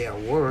 you know, say a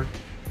word.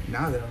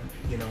 Now that I'm,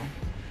 you know,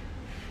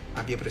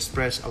 I'll be able to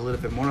express a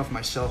little bit more of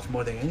myself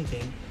more than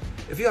anything.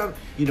 If you have,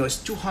 you know, it's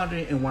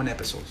 201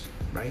 episodes,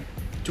 right?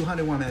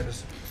 201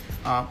 episodes.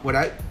 Would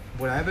I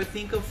ever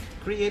think of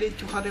creating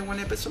 201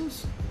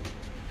 episodes?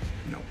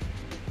 No.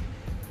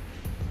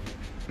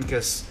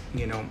 Because,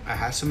 you know, I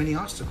had so many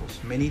obstacles.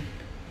 I mean,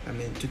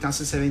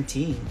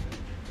 2017,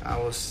 I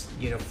was,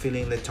 you know,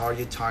 feeling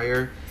lethargic,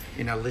 tired,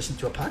 and I listened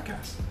to a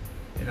podcast.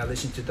 And I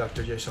listened to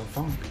Dr. Jason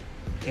Funk.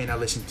 And I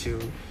listened to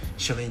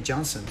Chalene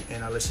Johnson.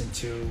 And I listened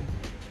to,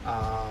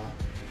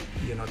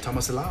 you know,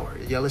 Thomas Lauer.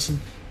 Yeah, I listened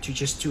to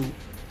just to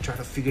try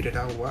to figure it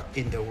out what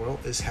in the world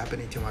is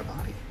happening to my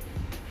body.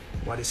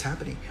 what is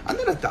happening. I'm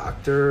not a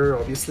doctor,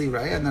 obviously,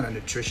 right? I'm not a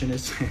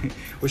nutritionist.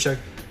 Wish I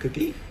could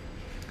be,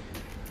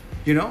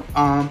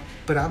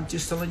 but I'm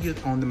just telling you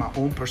on my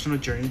own personal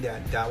journey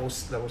that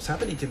was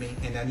happening to me,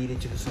 and I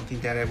needed to do something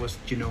that was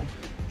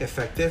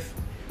effective.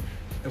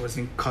 It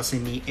wasn't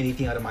costing me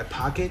anything out of my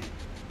pocket,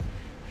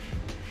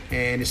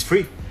 and it's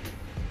free.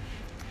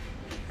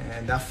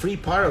 And that free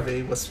part of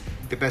it was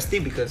the best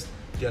thing, because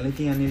the only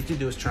thing I needed to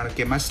do is try to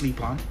get my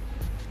sleep on.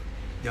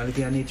 The only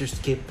thing I need to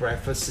skip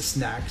breakfast,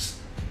 snacks,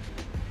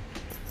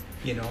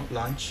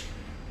 lunch,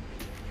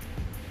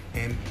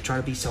 and try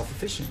to be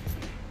self-efficient.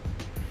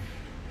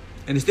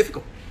 And it's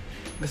difficult.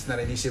 It's not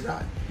an easy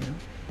ride,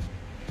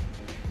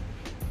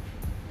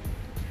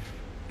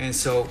 And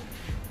so,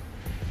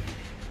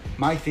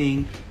 my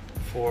thing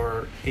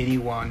for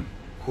anyone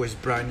who is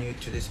brand new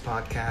to this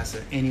podcast,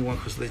 or anyone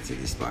who's listening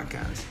to this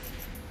podcast,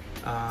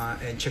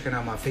 and checking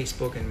out my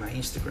Facebook and my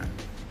Instagram,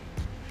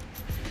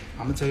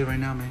 I'm gonna tell you right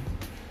now, man,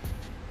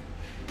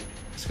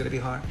 it's gonna be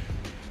hard.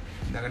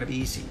 Not gonna be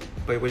easy,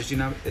 but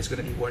it's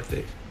gonna be worth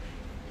it.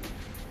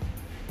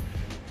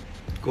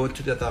 Go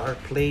to the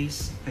dark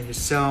place and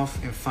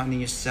yourself and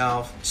finding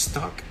yourself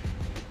stuck.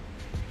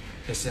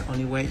 It's the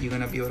only way you're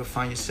gonna be able to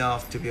find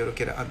yourself, to be able to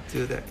get up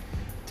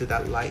to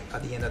that light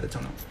at the end of the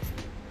tunnel.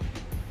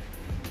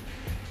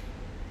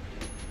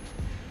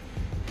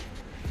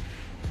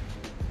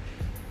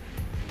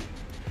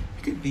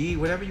 It could be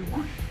whatever you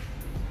want.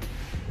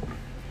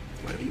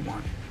 Whatever you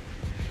want.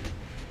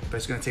 But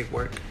it's gonna take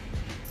work.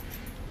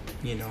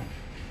 Your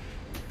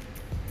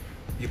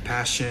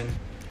passion,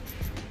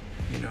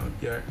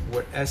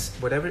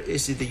 whatever it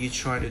is that you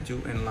try to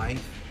do in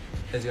life,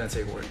 is gonna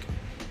take work.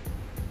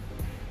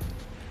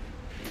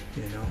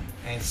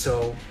 And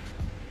so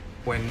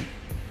when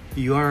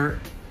you are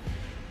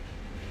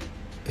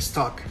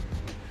stuck,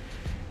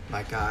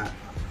 like I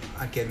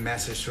get a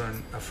message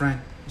from a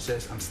friend who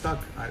says, I'm stuck,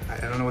 I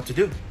don't know what to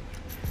do.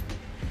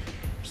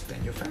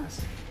 Stand your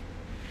fast.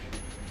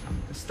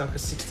 I'm stuck at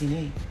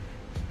 16.8.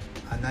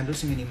 I'm not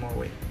losing any more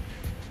weight.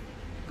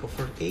 Go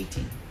for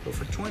 18, go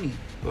for 20,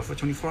 go for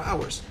 24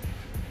 hours,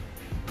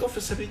 go for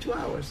 72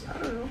 hours. I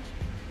don't know.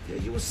 Yeah,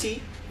 you will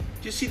see.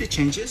 You see the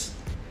changes.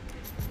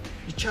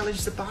 You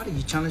challenge the body,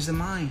 you challenge the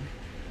mind.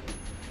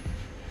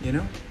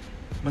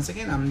 Once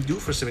again, I'm due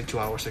for 72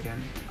 hours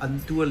again. I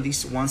do at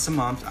least once a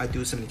month, I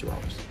do 72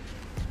 hours.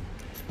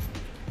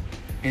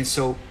 And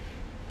so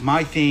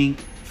my thing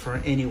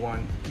for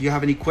anyone, you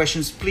have any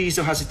questions, please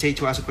don't hesitate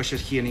to ask a question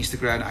here on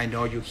Instagram. I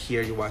know you're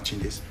here, you're watching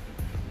this.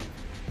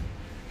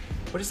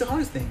 What is the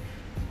hardest thing?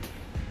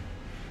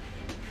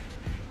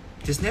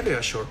 There's never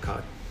a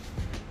shortcut.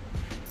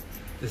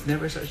 There's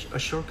never a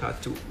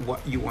shortcut to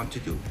what you want to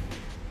do.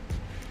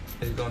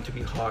 It's going to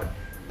be hard.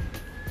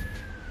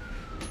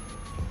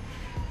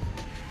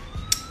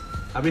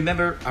 I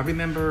remember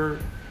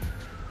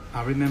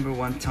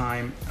one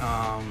time,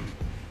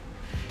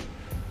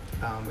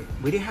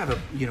 we didn't have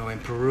in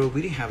Peru,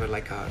 we didn't have a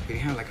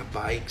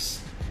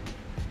bikes,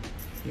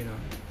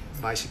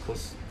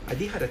 bicycles. I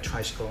did have a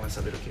tricycle once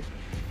as a little kid.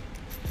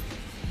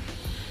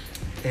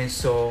 And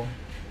so,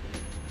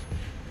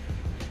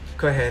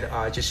 go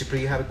ahead, Jessica,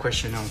 you have a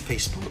question on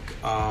Facebook.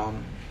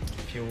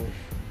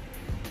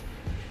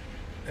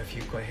 If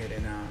you go ahead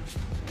and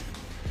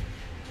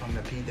I'm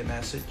gonna pin the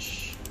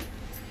message.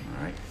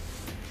 All right.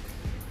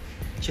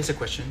 She has a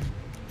question.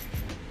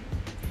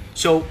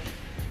 So,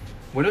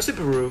 when I was in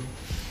Peru,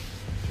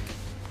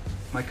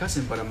 my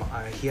cousin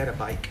he had a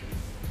bike,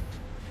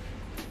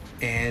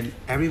 and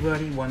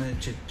everybody wanted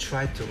to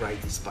try to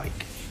ride this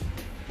bike.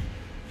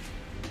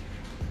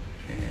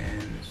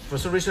 And for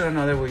some reason or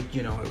another,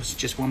 it was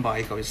just one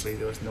bike. Obviously,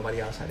 there was nobody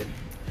else had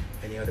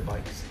any other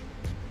bikes,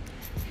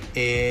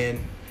 and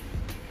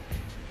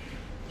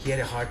he had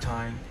a hard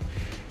time.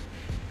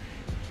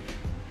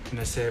 And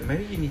I said,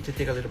 maybe you need to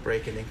take a little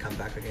break and then come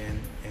back again,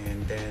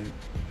 and then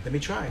let me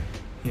try.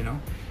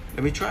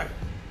 Let me try.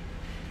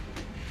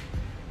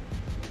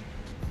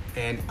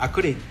 And I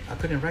couldn't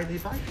ride the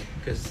bike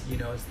because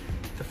it's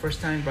the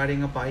first time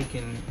riding a bike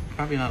in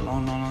probably not a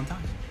long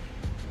time.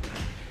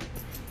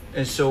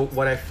 And so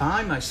what I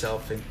find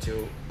myself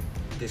into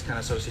this kind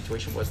of sort of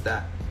situation was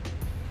that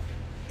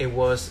it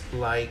was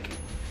like,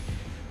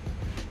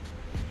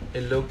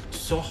 it looked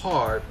so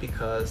hard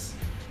because,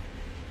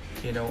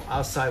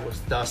 outside was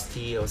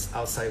dusty,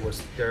 outside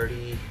was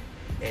dirty,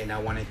 and I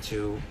wanted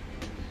to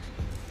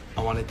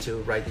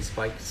ride this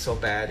bike so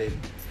bad.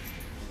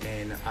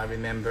 And I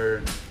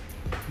remember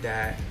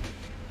that,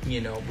 we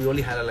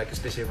only had a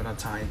specific amount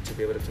of time to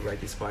be able to ride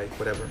this bike,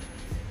 whatever.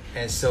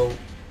 And so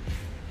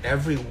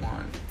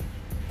everyone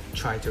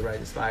tried to ride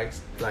this bike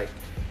like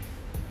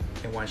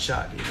in one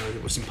shot.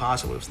 It was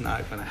impossible. It was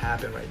not going to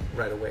happen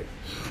right away.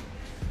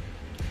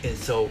 And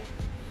so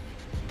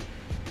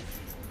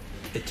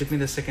it took me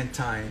the second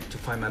time to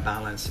find my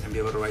balance and be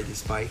able to ride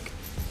this bike.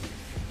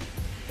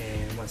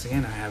 And once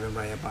again, I haven't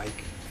ride a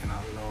bike in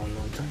a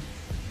long time.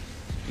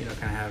 Kind of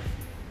have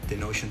the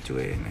notion to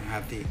it, and I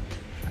have the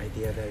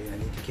idea that I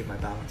need to keep my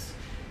balance.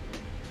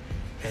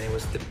 And it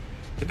was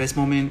the best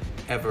moment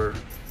ever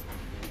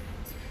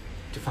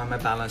to find my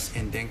balance,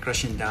 and then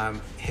crashing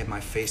down, hit my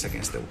face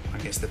against the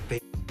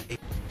pavement.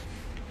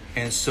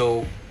 And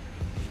so,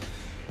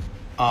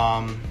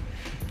 the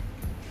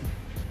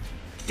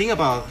thing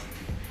about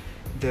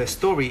the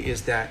story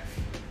is that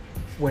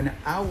when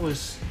I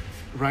was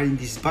riding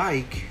this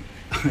bike,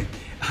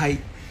 I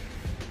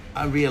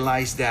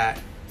realized that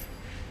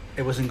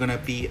it wasn't gonna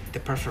be the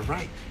perfect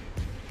ride.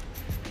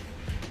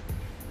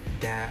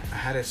 That I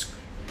had to,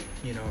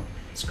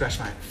 scratch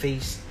my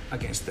face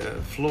against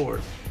the floor,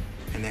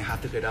 and then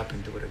have to get up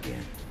and do it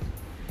again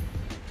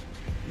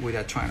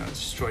without trying to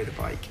destroy the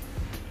bike,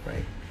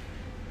 right?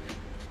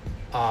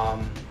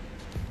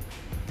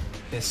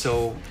 And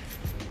so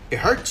it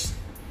hurts.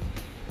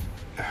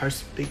 It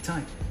hurts big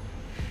time.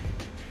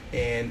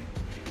 And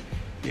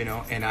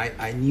and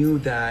I knew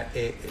that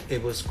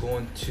it was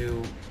going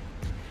to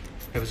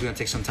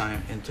take some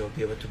time and to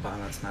be able to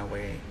balance my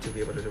way, to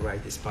be able to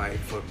ride this bike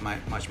for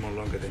much more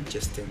longer than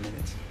just 10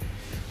 minutes.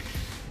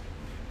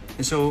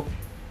 And so,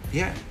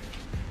 yeah,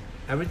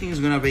 everything is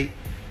gonna be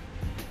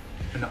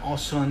an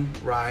awesome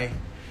ride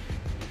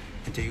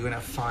until you're gonna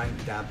find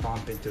that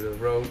bump into the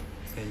road,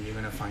 and you're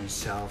gonna find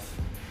yourself,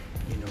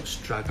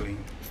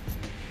 struggling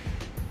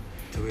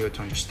to be able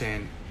to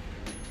understand,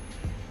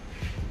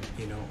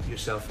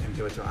 yourself, and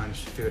be able to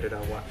figure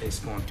out what is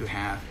going to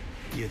have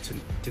you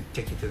to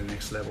take you to the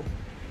next level.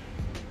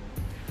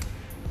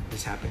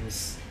 This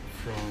happens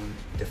from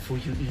the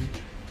food you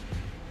eat,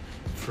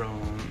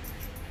 from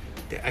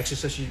the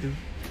exercise you do,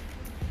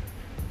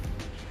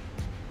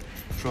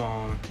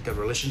 from the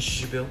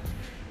relationships you build.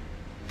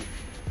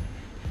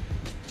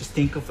 Just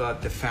think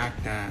about the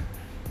fact that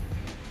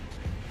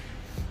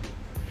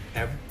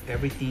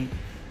everything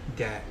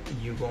that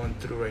you're going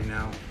through right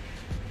now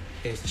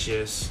is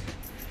just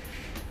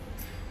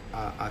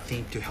a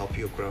thing to help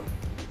you grow.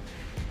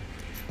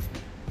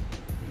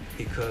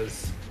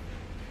 Because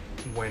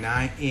when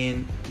I'm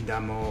in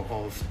the mode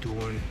of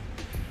doing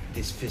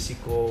this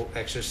physical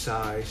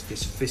exercise,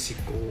 this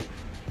physical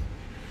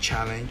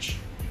challenge,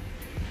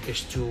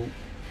 is to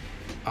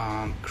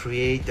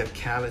create the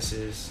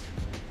calluses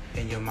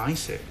in your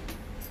mindset,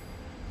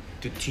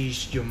 to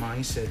teach your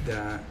mindset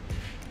that,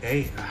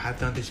 hey, I have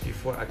done this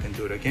before, I can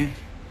do it again.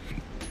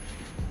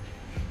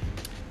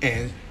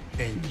 And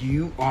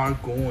you are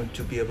going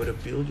to be able to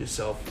build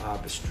yourself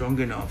up strong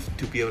enough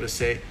to be able to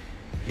say,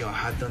 I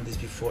have done this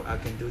before, I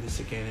can do this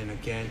again and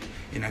again,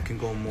 and I can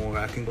go more,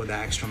 I can go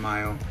that extra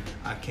mile,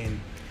 I can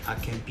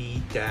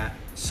be that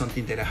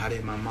something that I had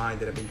in my mind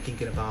that I've been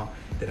thinking about,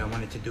 that I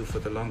wanted to do for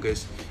the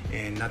longest,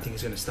 and nothing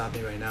is going to stop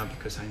me right now,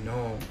 because I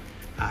know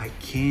I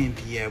can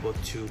be able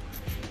to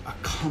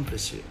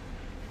accomplish it.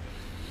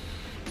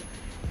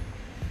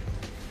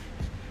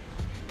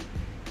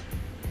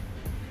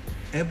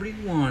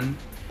 Everyone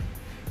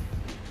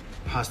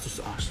has those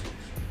obstacles.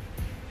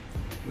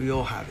 We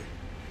all have it.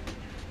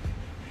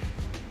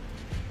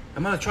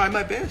 I'm gonna try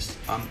my best.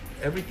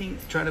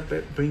 Trying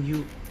to bring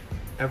you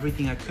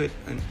everything I could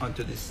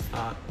onto this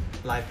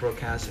live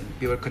broadcast, and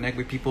be able to connect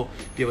with people,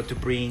 be able to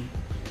bring,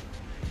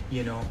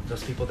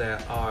 those people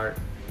that are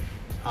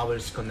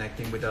always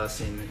connecting with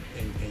us in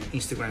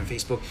Instagram,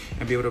 Facebook,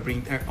 and be able to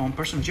bring their own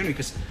personal journey.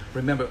 Because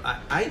remember,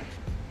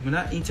 when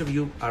I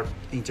interview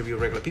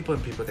regular people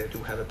and people that do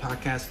have a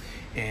podcast,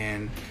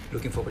 and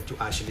looking forward to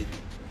actually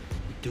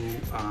do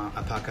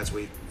a podcast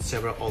with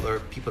several other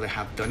people that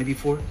have done it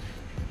before,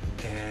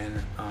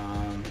 and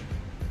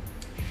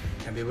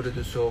be able to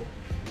do so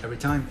every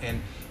time.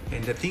 And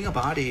the thing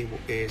about it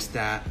is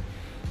that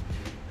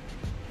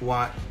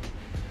what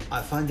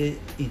I find it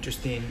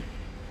interesting,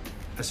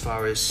 as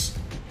far as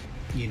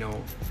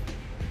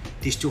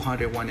these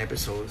 201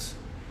 episodes,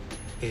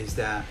 is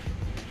that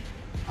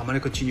I'm gonna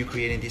continue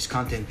creating this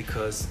content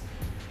because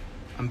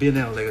I'm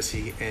building a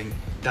legacy, and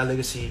that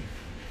legacy,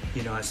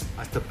 I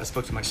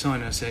spoke to my son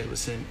and I said,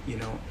 listen,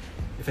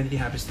 if anything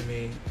happens to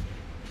me,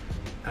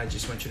 I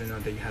just want you to know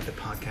that you have the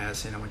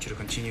podcast, and I want you to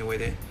continue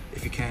with it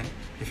if you can.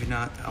 If you're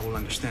not, I will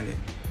understand it.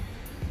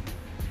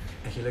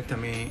 And he looked at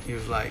me, he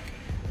was like,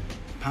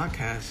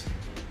 podcast?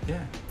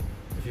 Yeah.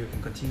 If you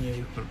can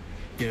continue,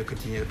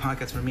 continue the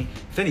podcast for me,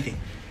 if anything.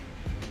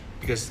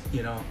 Because,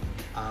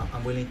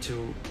 I'm willing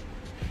to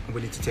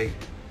take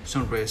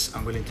some risks.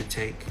 I'm willing to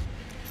take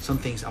some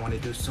things. I want to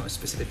do some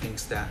specific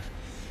things that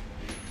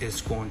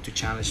is going to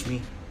challenge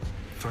me,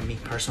 for me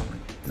personally,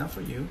 not for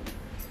you.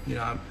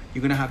 You're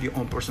going to have your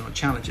own personal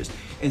challenges.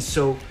 And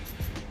so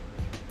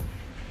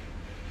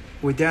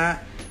with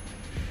that,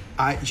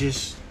 I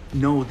just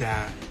know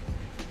that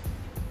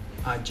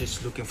I'm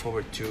just looking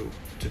forward to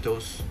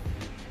those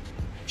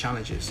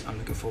challenges. I'm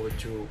looking forward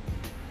to,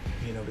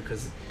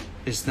 because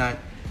it's not,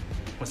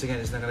 once again,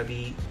 it's not going to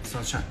be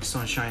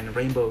sunshine and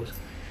rainbows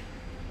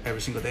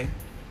every single day,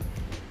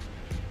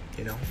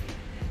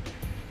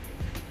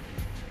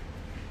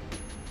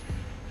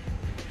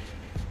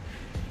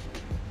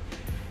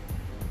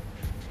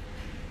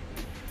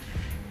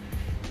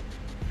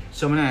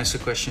 So I'm gonna ask a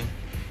question.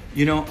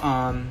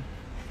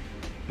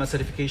 My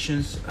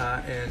certifications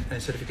and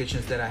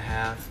certifications that I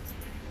have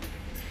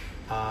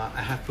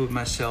put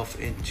myself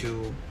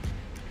into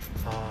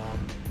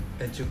um,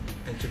 and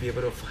to be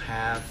able to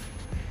have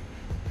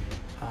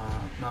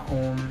my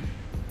own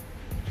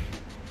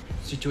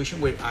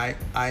situation where I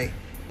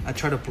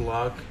try to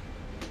blog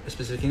a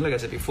specific thing. Like I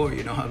said before,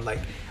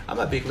 I'm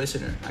a big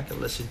listener. I can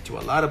listen to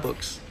a lot of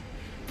books.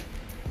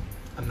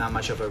 I'm not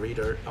much of a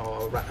reader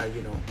or of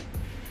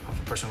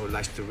a person who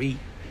likes to read,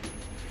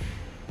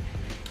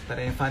 but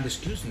I didn't find the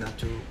excuse not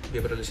to be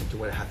able to listen to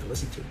what I have to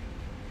listen to,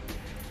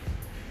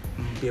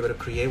 be able to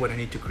create what I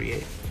need to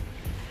create,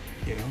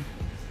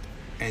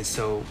 and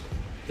so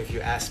if you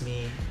ask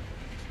me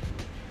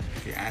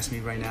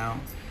right now,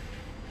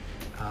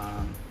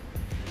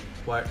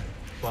 what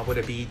would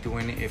I be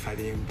doing if I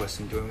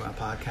wasn't doing my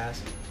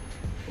podcast?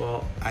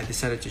 Well, I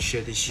decided to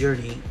share this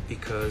journey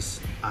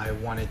because I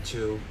wanted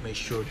to make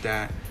sure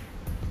that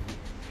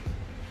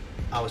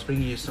I was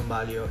bringing you some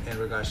value in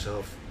regards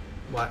of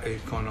what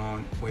is going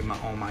on with my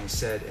own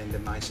mindset and the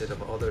mindset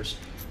of others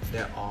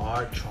that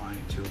are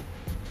trying to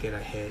get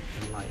ahead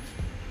in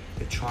life.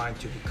 They're trying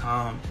to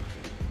become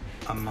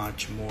a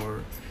much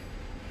more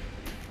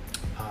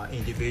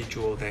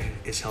individual that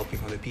is helping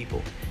other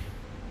people.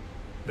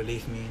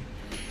 Believe me,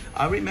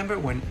 I remember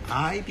when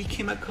I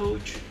became a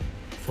coach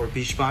for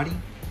Beachbody.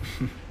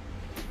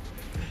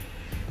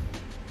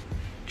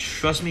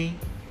 Trust me,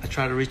 I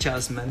try to reach out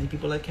as many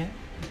people I can.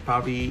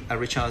 Probably I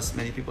reach out as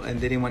many people and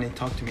they didn't want to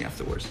talk to me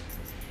afterwards.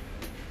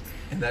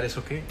 And that is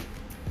okay.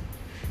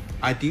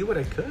 I did what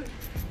I could.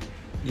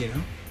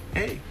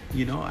 Hey,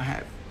 I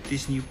have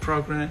this new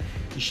program.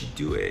 You should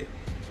do it.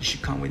 You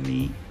should come with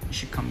me. You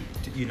should come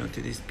to,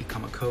 to this,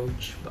 become a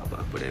coach, blah,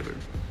 blah, whatever.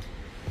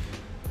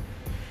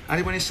 I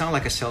didn't want to sound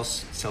like a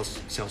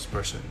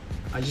salesperson.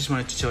 I just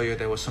wanted to tell you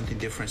there was something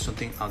different,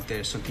 something out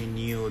there, something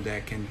new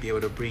that can be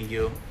able to bring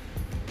you,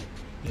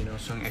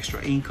 some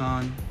extra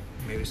income,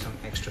 maybe some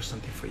extra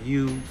something for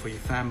you, for your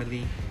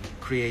family,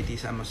 create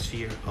this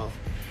atmosphere of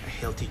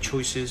healthy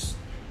choices.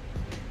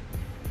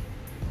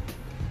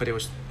 But it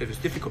was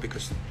difficult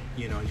because,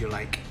 you're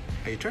like,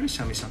 are you trying to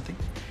sell me something?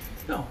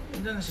 No,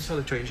 I'm not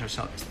necessarily trying to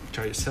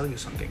sell you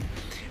something.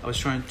 I was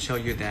trying to tell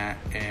you that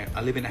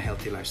I live in a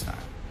healthy lifestyle.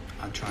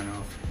 I'm trying to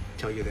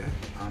tell you that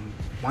I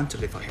want to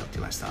live a healthy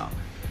lifestyle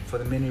for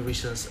the many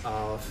reasons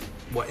of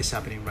what is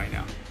happening right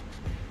now.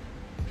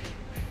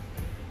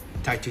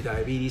 Type 2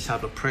 diabetes, high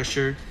blood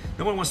pressure.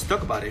 No one wants to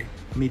talk about it.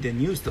 I mean, the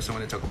news doesn't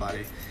want to talk about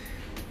it.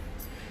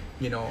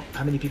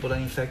 How many people are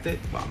infected?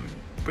 Well, I'm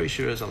pretty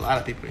sure there's a lot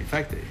of people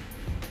infected.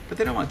 But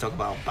they don't want to talk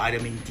about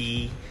vitamin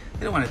D.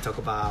 They don't want to talk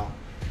about,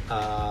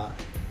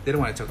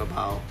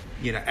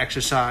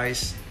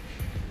 exercise.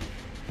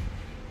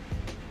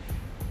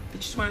 They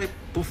just want to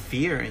put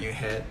fear in your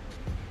head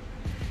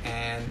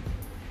and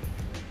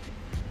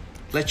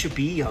let you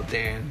be out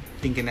there and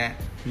thinking that,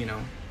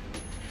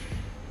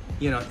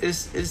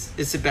 is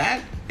it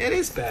bad? It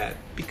is bad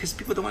because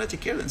people don't want to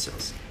take care of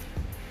themselves.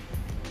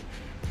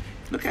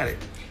 Look at it.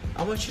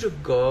 I want you to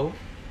go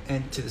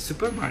into the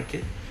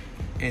supermarket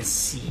and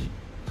see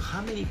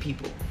how many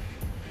people,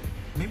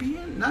 maybe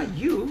not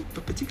you,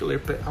 but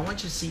I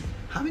want you to see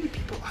how many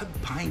people are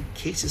buying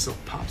cases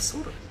of pop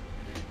soda.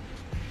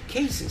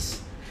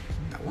 Cases.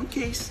 Not one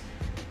case.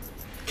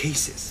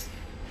 Cases.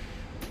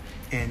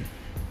 And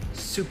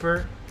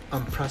super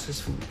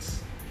unprocessed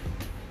foods.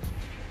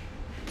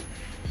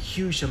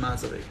 Huge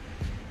amounts of it.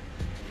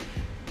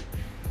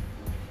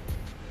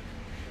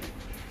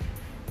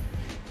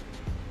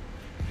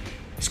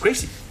 It's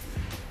crazy.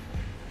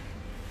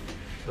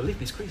 Believe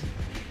me, it's crazy.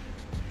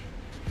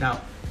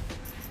 Now,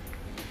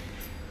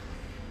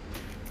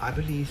 I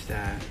believe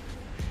that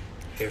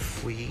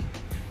if we,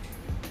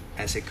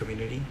 as a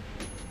community,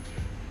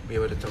 be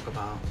able to talk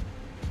about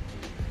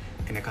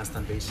in a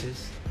constant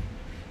basis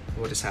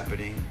what is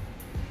happening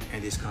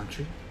in this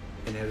country,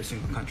 in every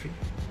single country,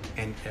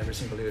 and every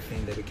single little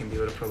thing that we can be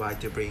able to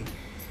provide to bring,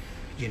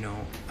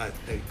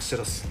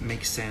 sort of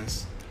make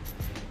sense,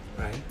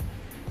 right?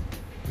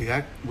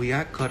 We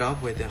got caught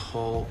up with the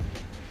whole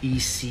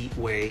easy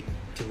way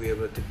to be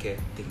able to get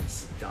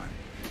things done.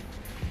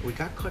 We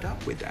got caught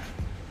up with that.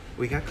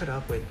 We got caught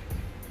up with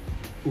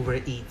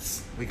Uber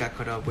Eats. We got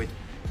caught up with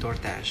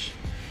DoorDash.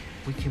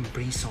 We can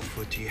bring some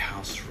food to your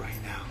house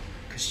right now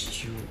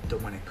because you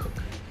don't want to cook.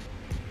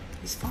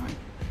 It's fine.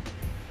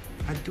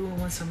 I do it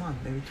once a month,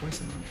 maybe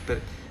twice a month,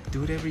 but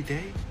do it every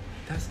day?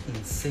 That's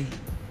insane.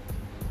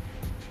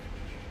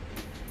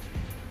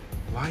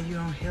 Why are you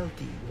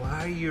unhealthy?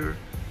 Why are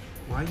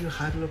you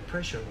high blood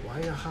pressure?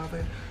 Why you have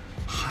a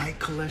high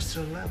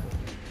cholesterol level?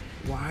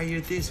 Why are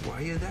you this? Why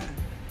are you that?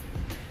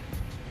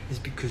 It's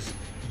because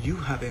you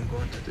haven't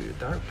gone to the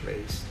dark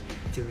place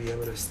to be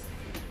able to,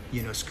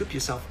 scoop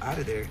yourself out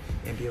of there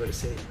and be able to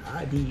say,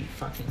 I need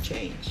fucking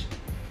change.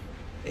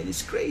 And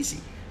it's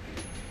crazy.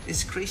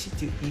 It's crazy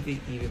to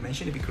even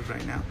mention it because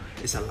right now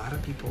there's a lot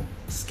of people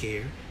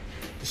scared,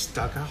 they're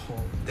stuck at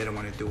home, they don't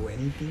want to do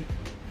anything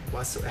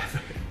whatsoever.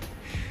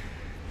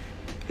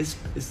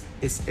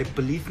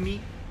 Believe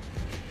me,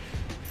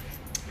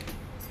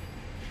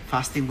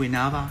 Fasting with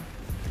Nava,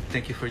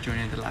 thank you for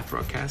joining the live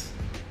broadcast.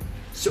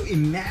 So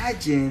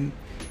imagine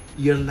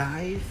your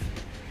life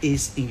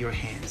is in your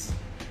hands.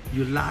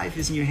 Your life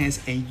is in your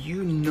hands, and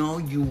you know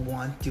you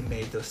want to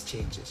make those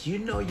changes. You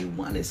know you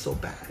want it so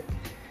bad.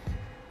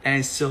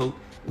 And so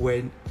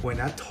when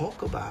I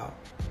talk about,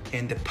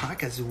 and the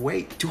podcast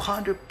way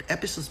 200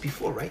 episodes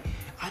before, right?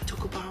 I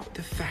talk about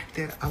the fact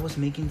that I was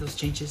making those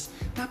changes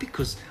not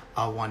because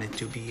I wanted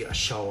to be a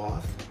show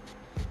off.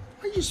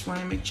 I just want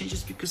to make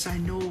changes because I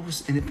know it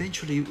was, and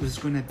eventually it was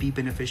going to be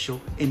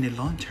beneficial in the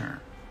long term.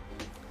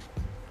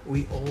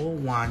 We all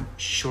want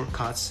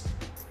shortcuts,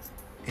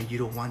 and you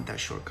don't want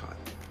that shortcut.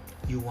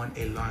 You want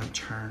a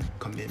long-term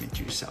commitment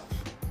to yourself.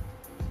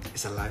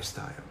 It's a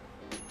lifestyle.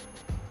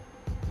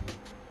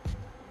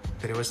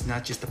 But it was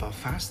not just about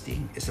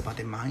fasting. It's about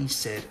the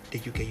mindset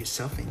that you get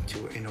yourself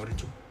into in order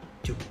to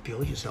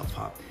build yourself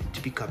up,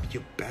 to become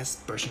your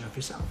best version of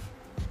yourself.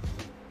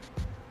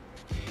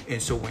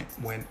 And so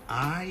when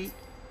I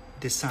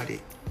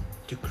decided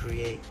to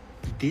create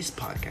this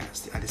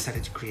podcast, I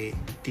decided to create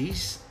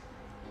this,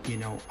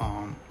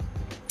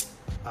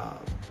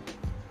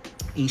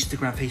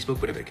 Instagram, Facebook,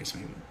 whatever the case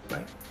may be,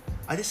 right?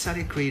 I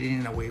decided to create it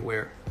in a way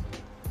where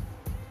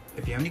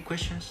if you have any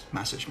questions,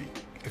 message me.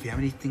 If you have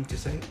anything to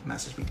say,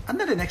 message me. I'm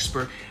not an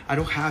expert. I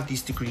don't have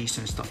these degrees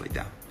and stuff like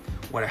that.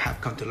 What I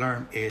have come to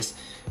learn is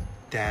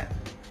that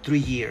 3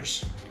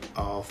 years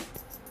of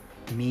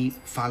me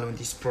following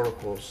these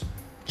protocols,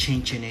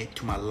 changing it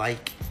to my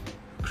like,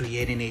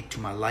 creating it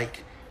to my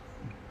like,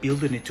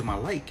 building it to my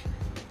like,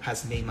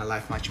 has made my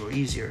life much more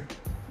easier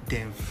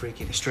than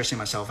freaking stressing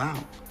myself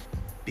out,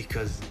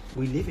 because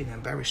we live in a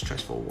very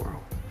stressful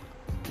world.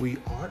 We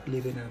are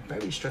living in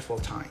very stressful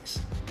times.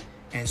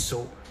 And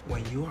so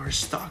when you are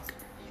stuck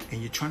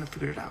and you're trying to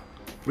figure it out,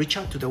 reach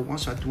out to the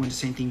ones who are doing the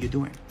same thing you're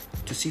doing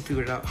to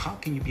figure it out. How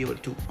can you be able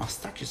to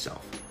unstuck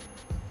yourself?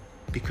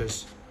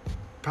 Because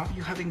probably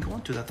you haven't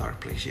gone to that dark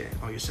place yet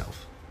on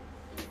yourself.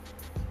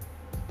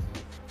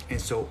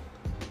 And so,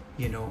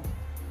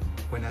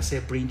 when I say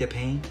bring the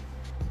pain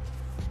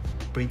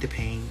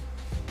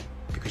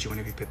because you want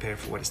to be prepared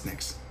for what is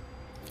next.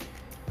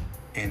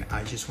 And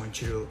I just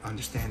want you to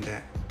understand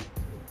that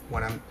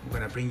what I'm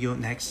going to bring you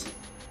next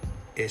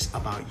is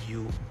about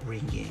you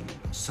bringing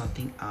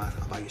something out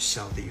about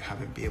yourself that you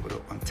haven't been able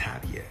to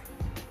untap yet,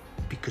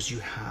 because you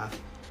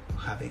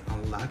haven't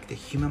unlocked the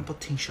human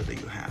potential that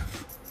you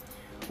have.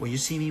 When you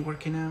see me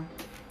working out,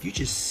 you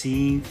just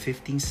see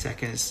 15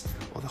 seconds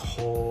of the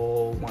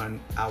whole 1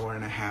 hour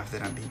and a half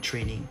that I've been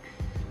training,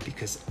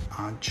 because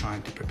I'm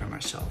trying to prepare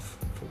myself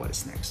for what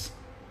is next.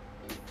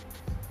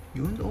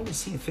 You only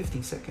see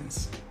 15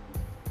 seconds.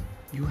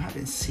 You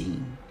haven't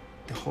seen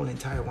the whole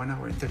entire 1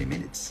 hour and 30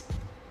 minutes.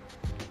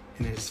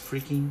 And it's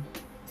freaking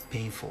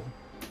painful.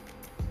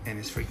 And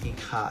it's freaking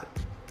hot.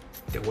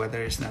 The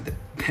weather is not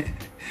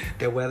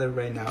the weather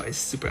right now is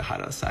super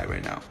hot outside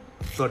right now.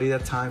 Florida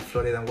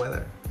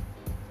weather.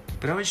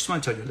 But I just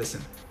want to tell you,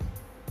 listen,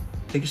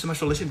 thank you so much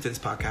for listening to this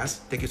podcast.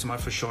 Thank you so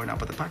much for showing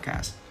up at the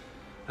podcast.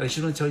 I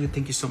just want to tell you,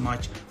 thank you so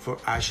much for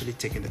actually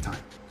taking the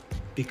time,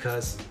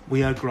 because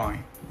we are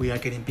growing. We are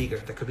getting bigger.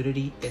 The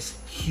community is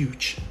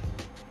huge.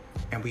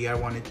 And we are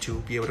wanting to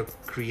be able to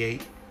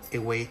create a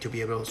way to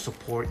be able to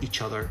support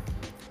each other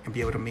and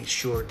be able to make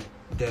sure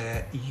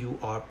that you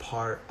are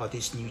part of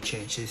this new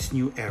change, this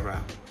new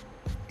era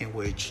in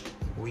which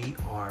we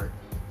are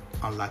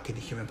unlocking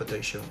the human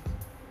potential.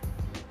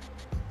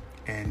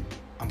 And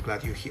I'm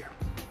glad you're here.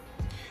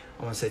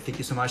 I want to say thank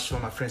you so much to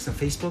my friends on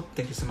Facebook.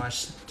 Thank you so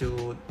much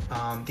to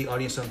the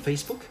audience on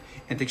Facebook.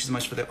 And thank you so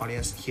much for the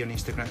audience here on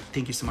Instagram.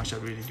 Thank you so much. I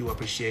really do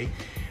appreciate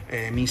it.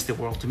 It means the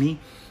world to me.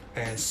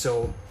 And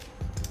so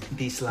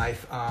this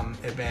live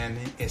event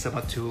is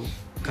about to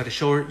cut it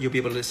short. You'll be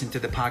able to listen to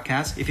the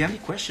podcast. If you have any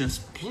questions,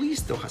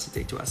 please don't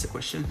hesitate to ask a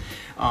question.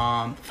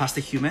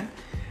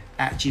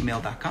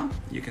 fasterhuman@gmail.com.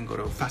 You can go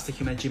to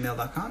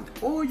fasterhuman@gmail.com,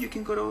 or you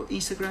can go to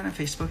Instagram and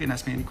Facebook and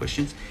ask me any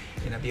questions,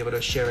 and I'll be able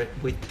to share it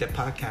with the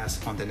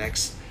podcast on the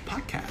next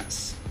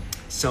podcast.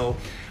 So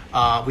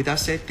with that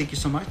said, thank you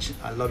so much.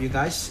 I love you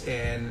guys,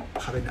 and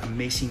have an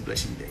amazing,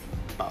 blessing day.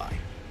 Bye.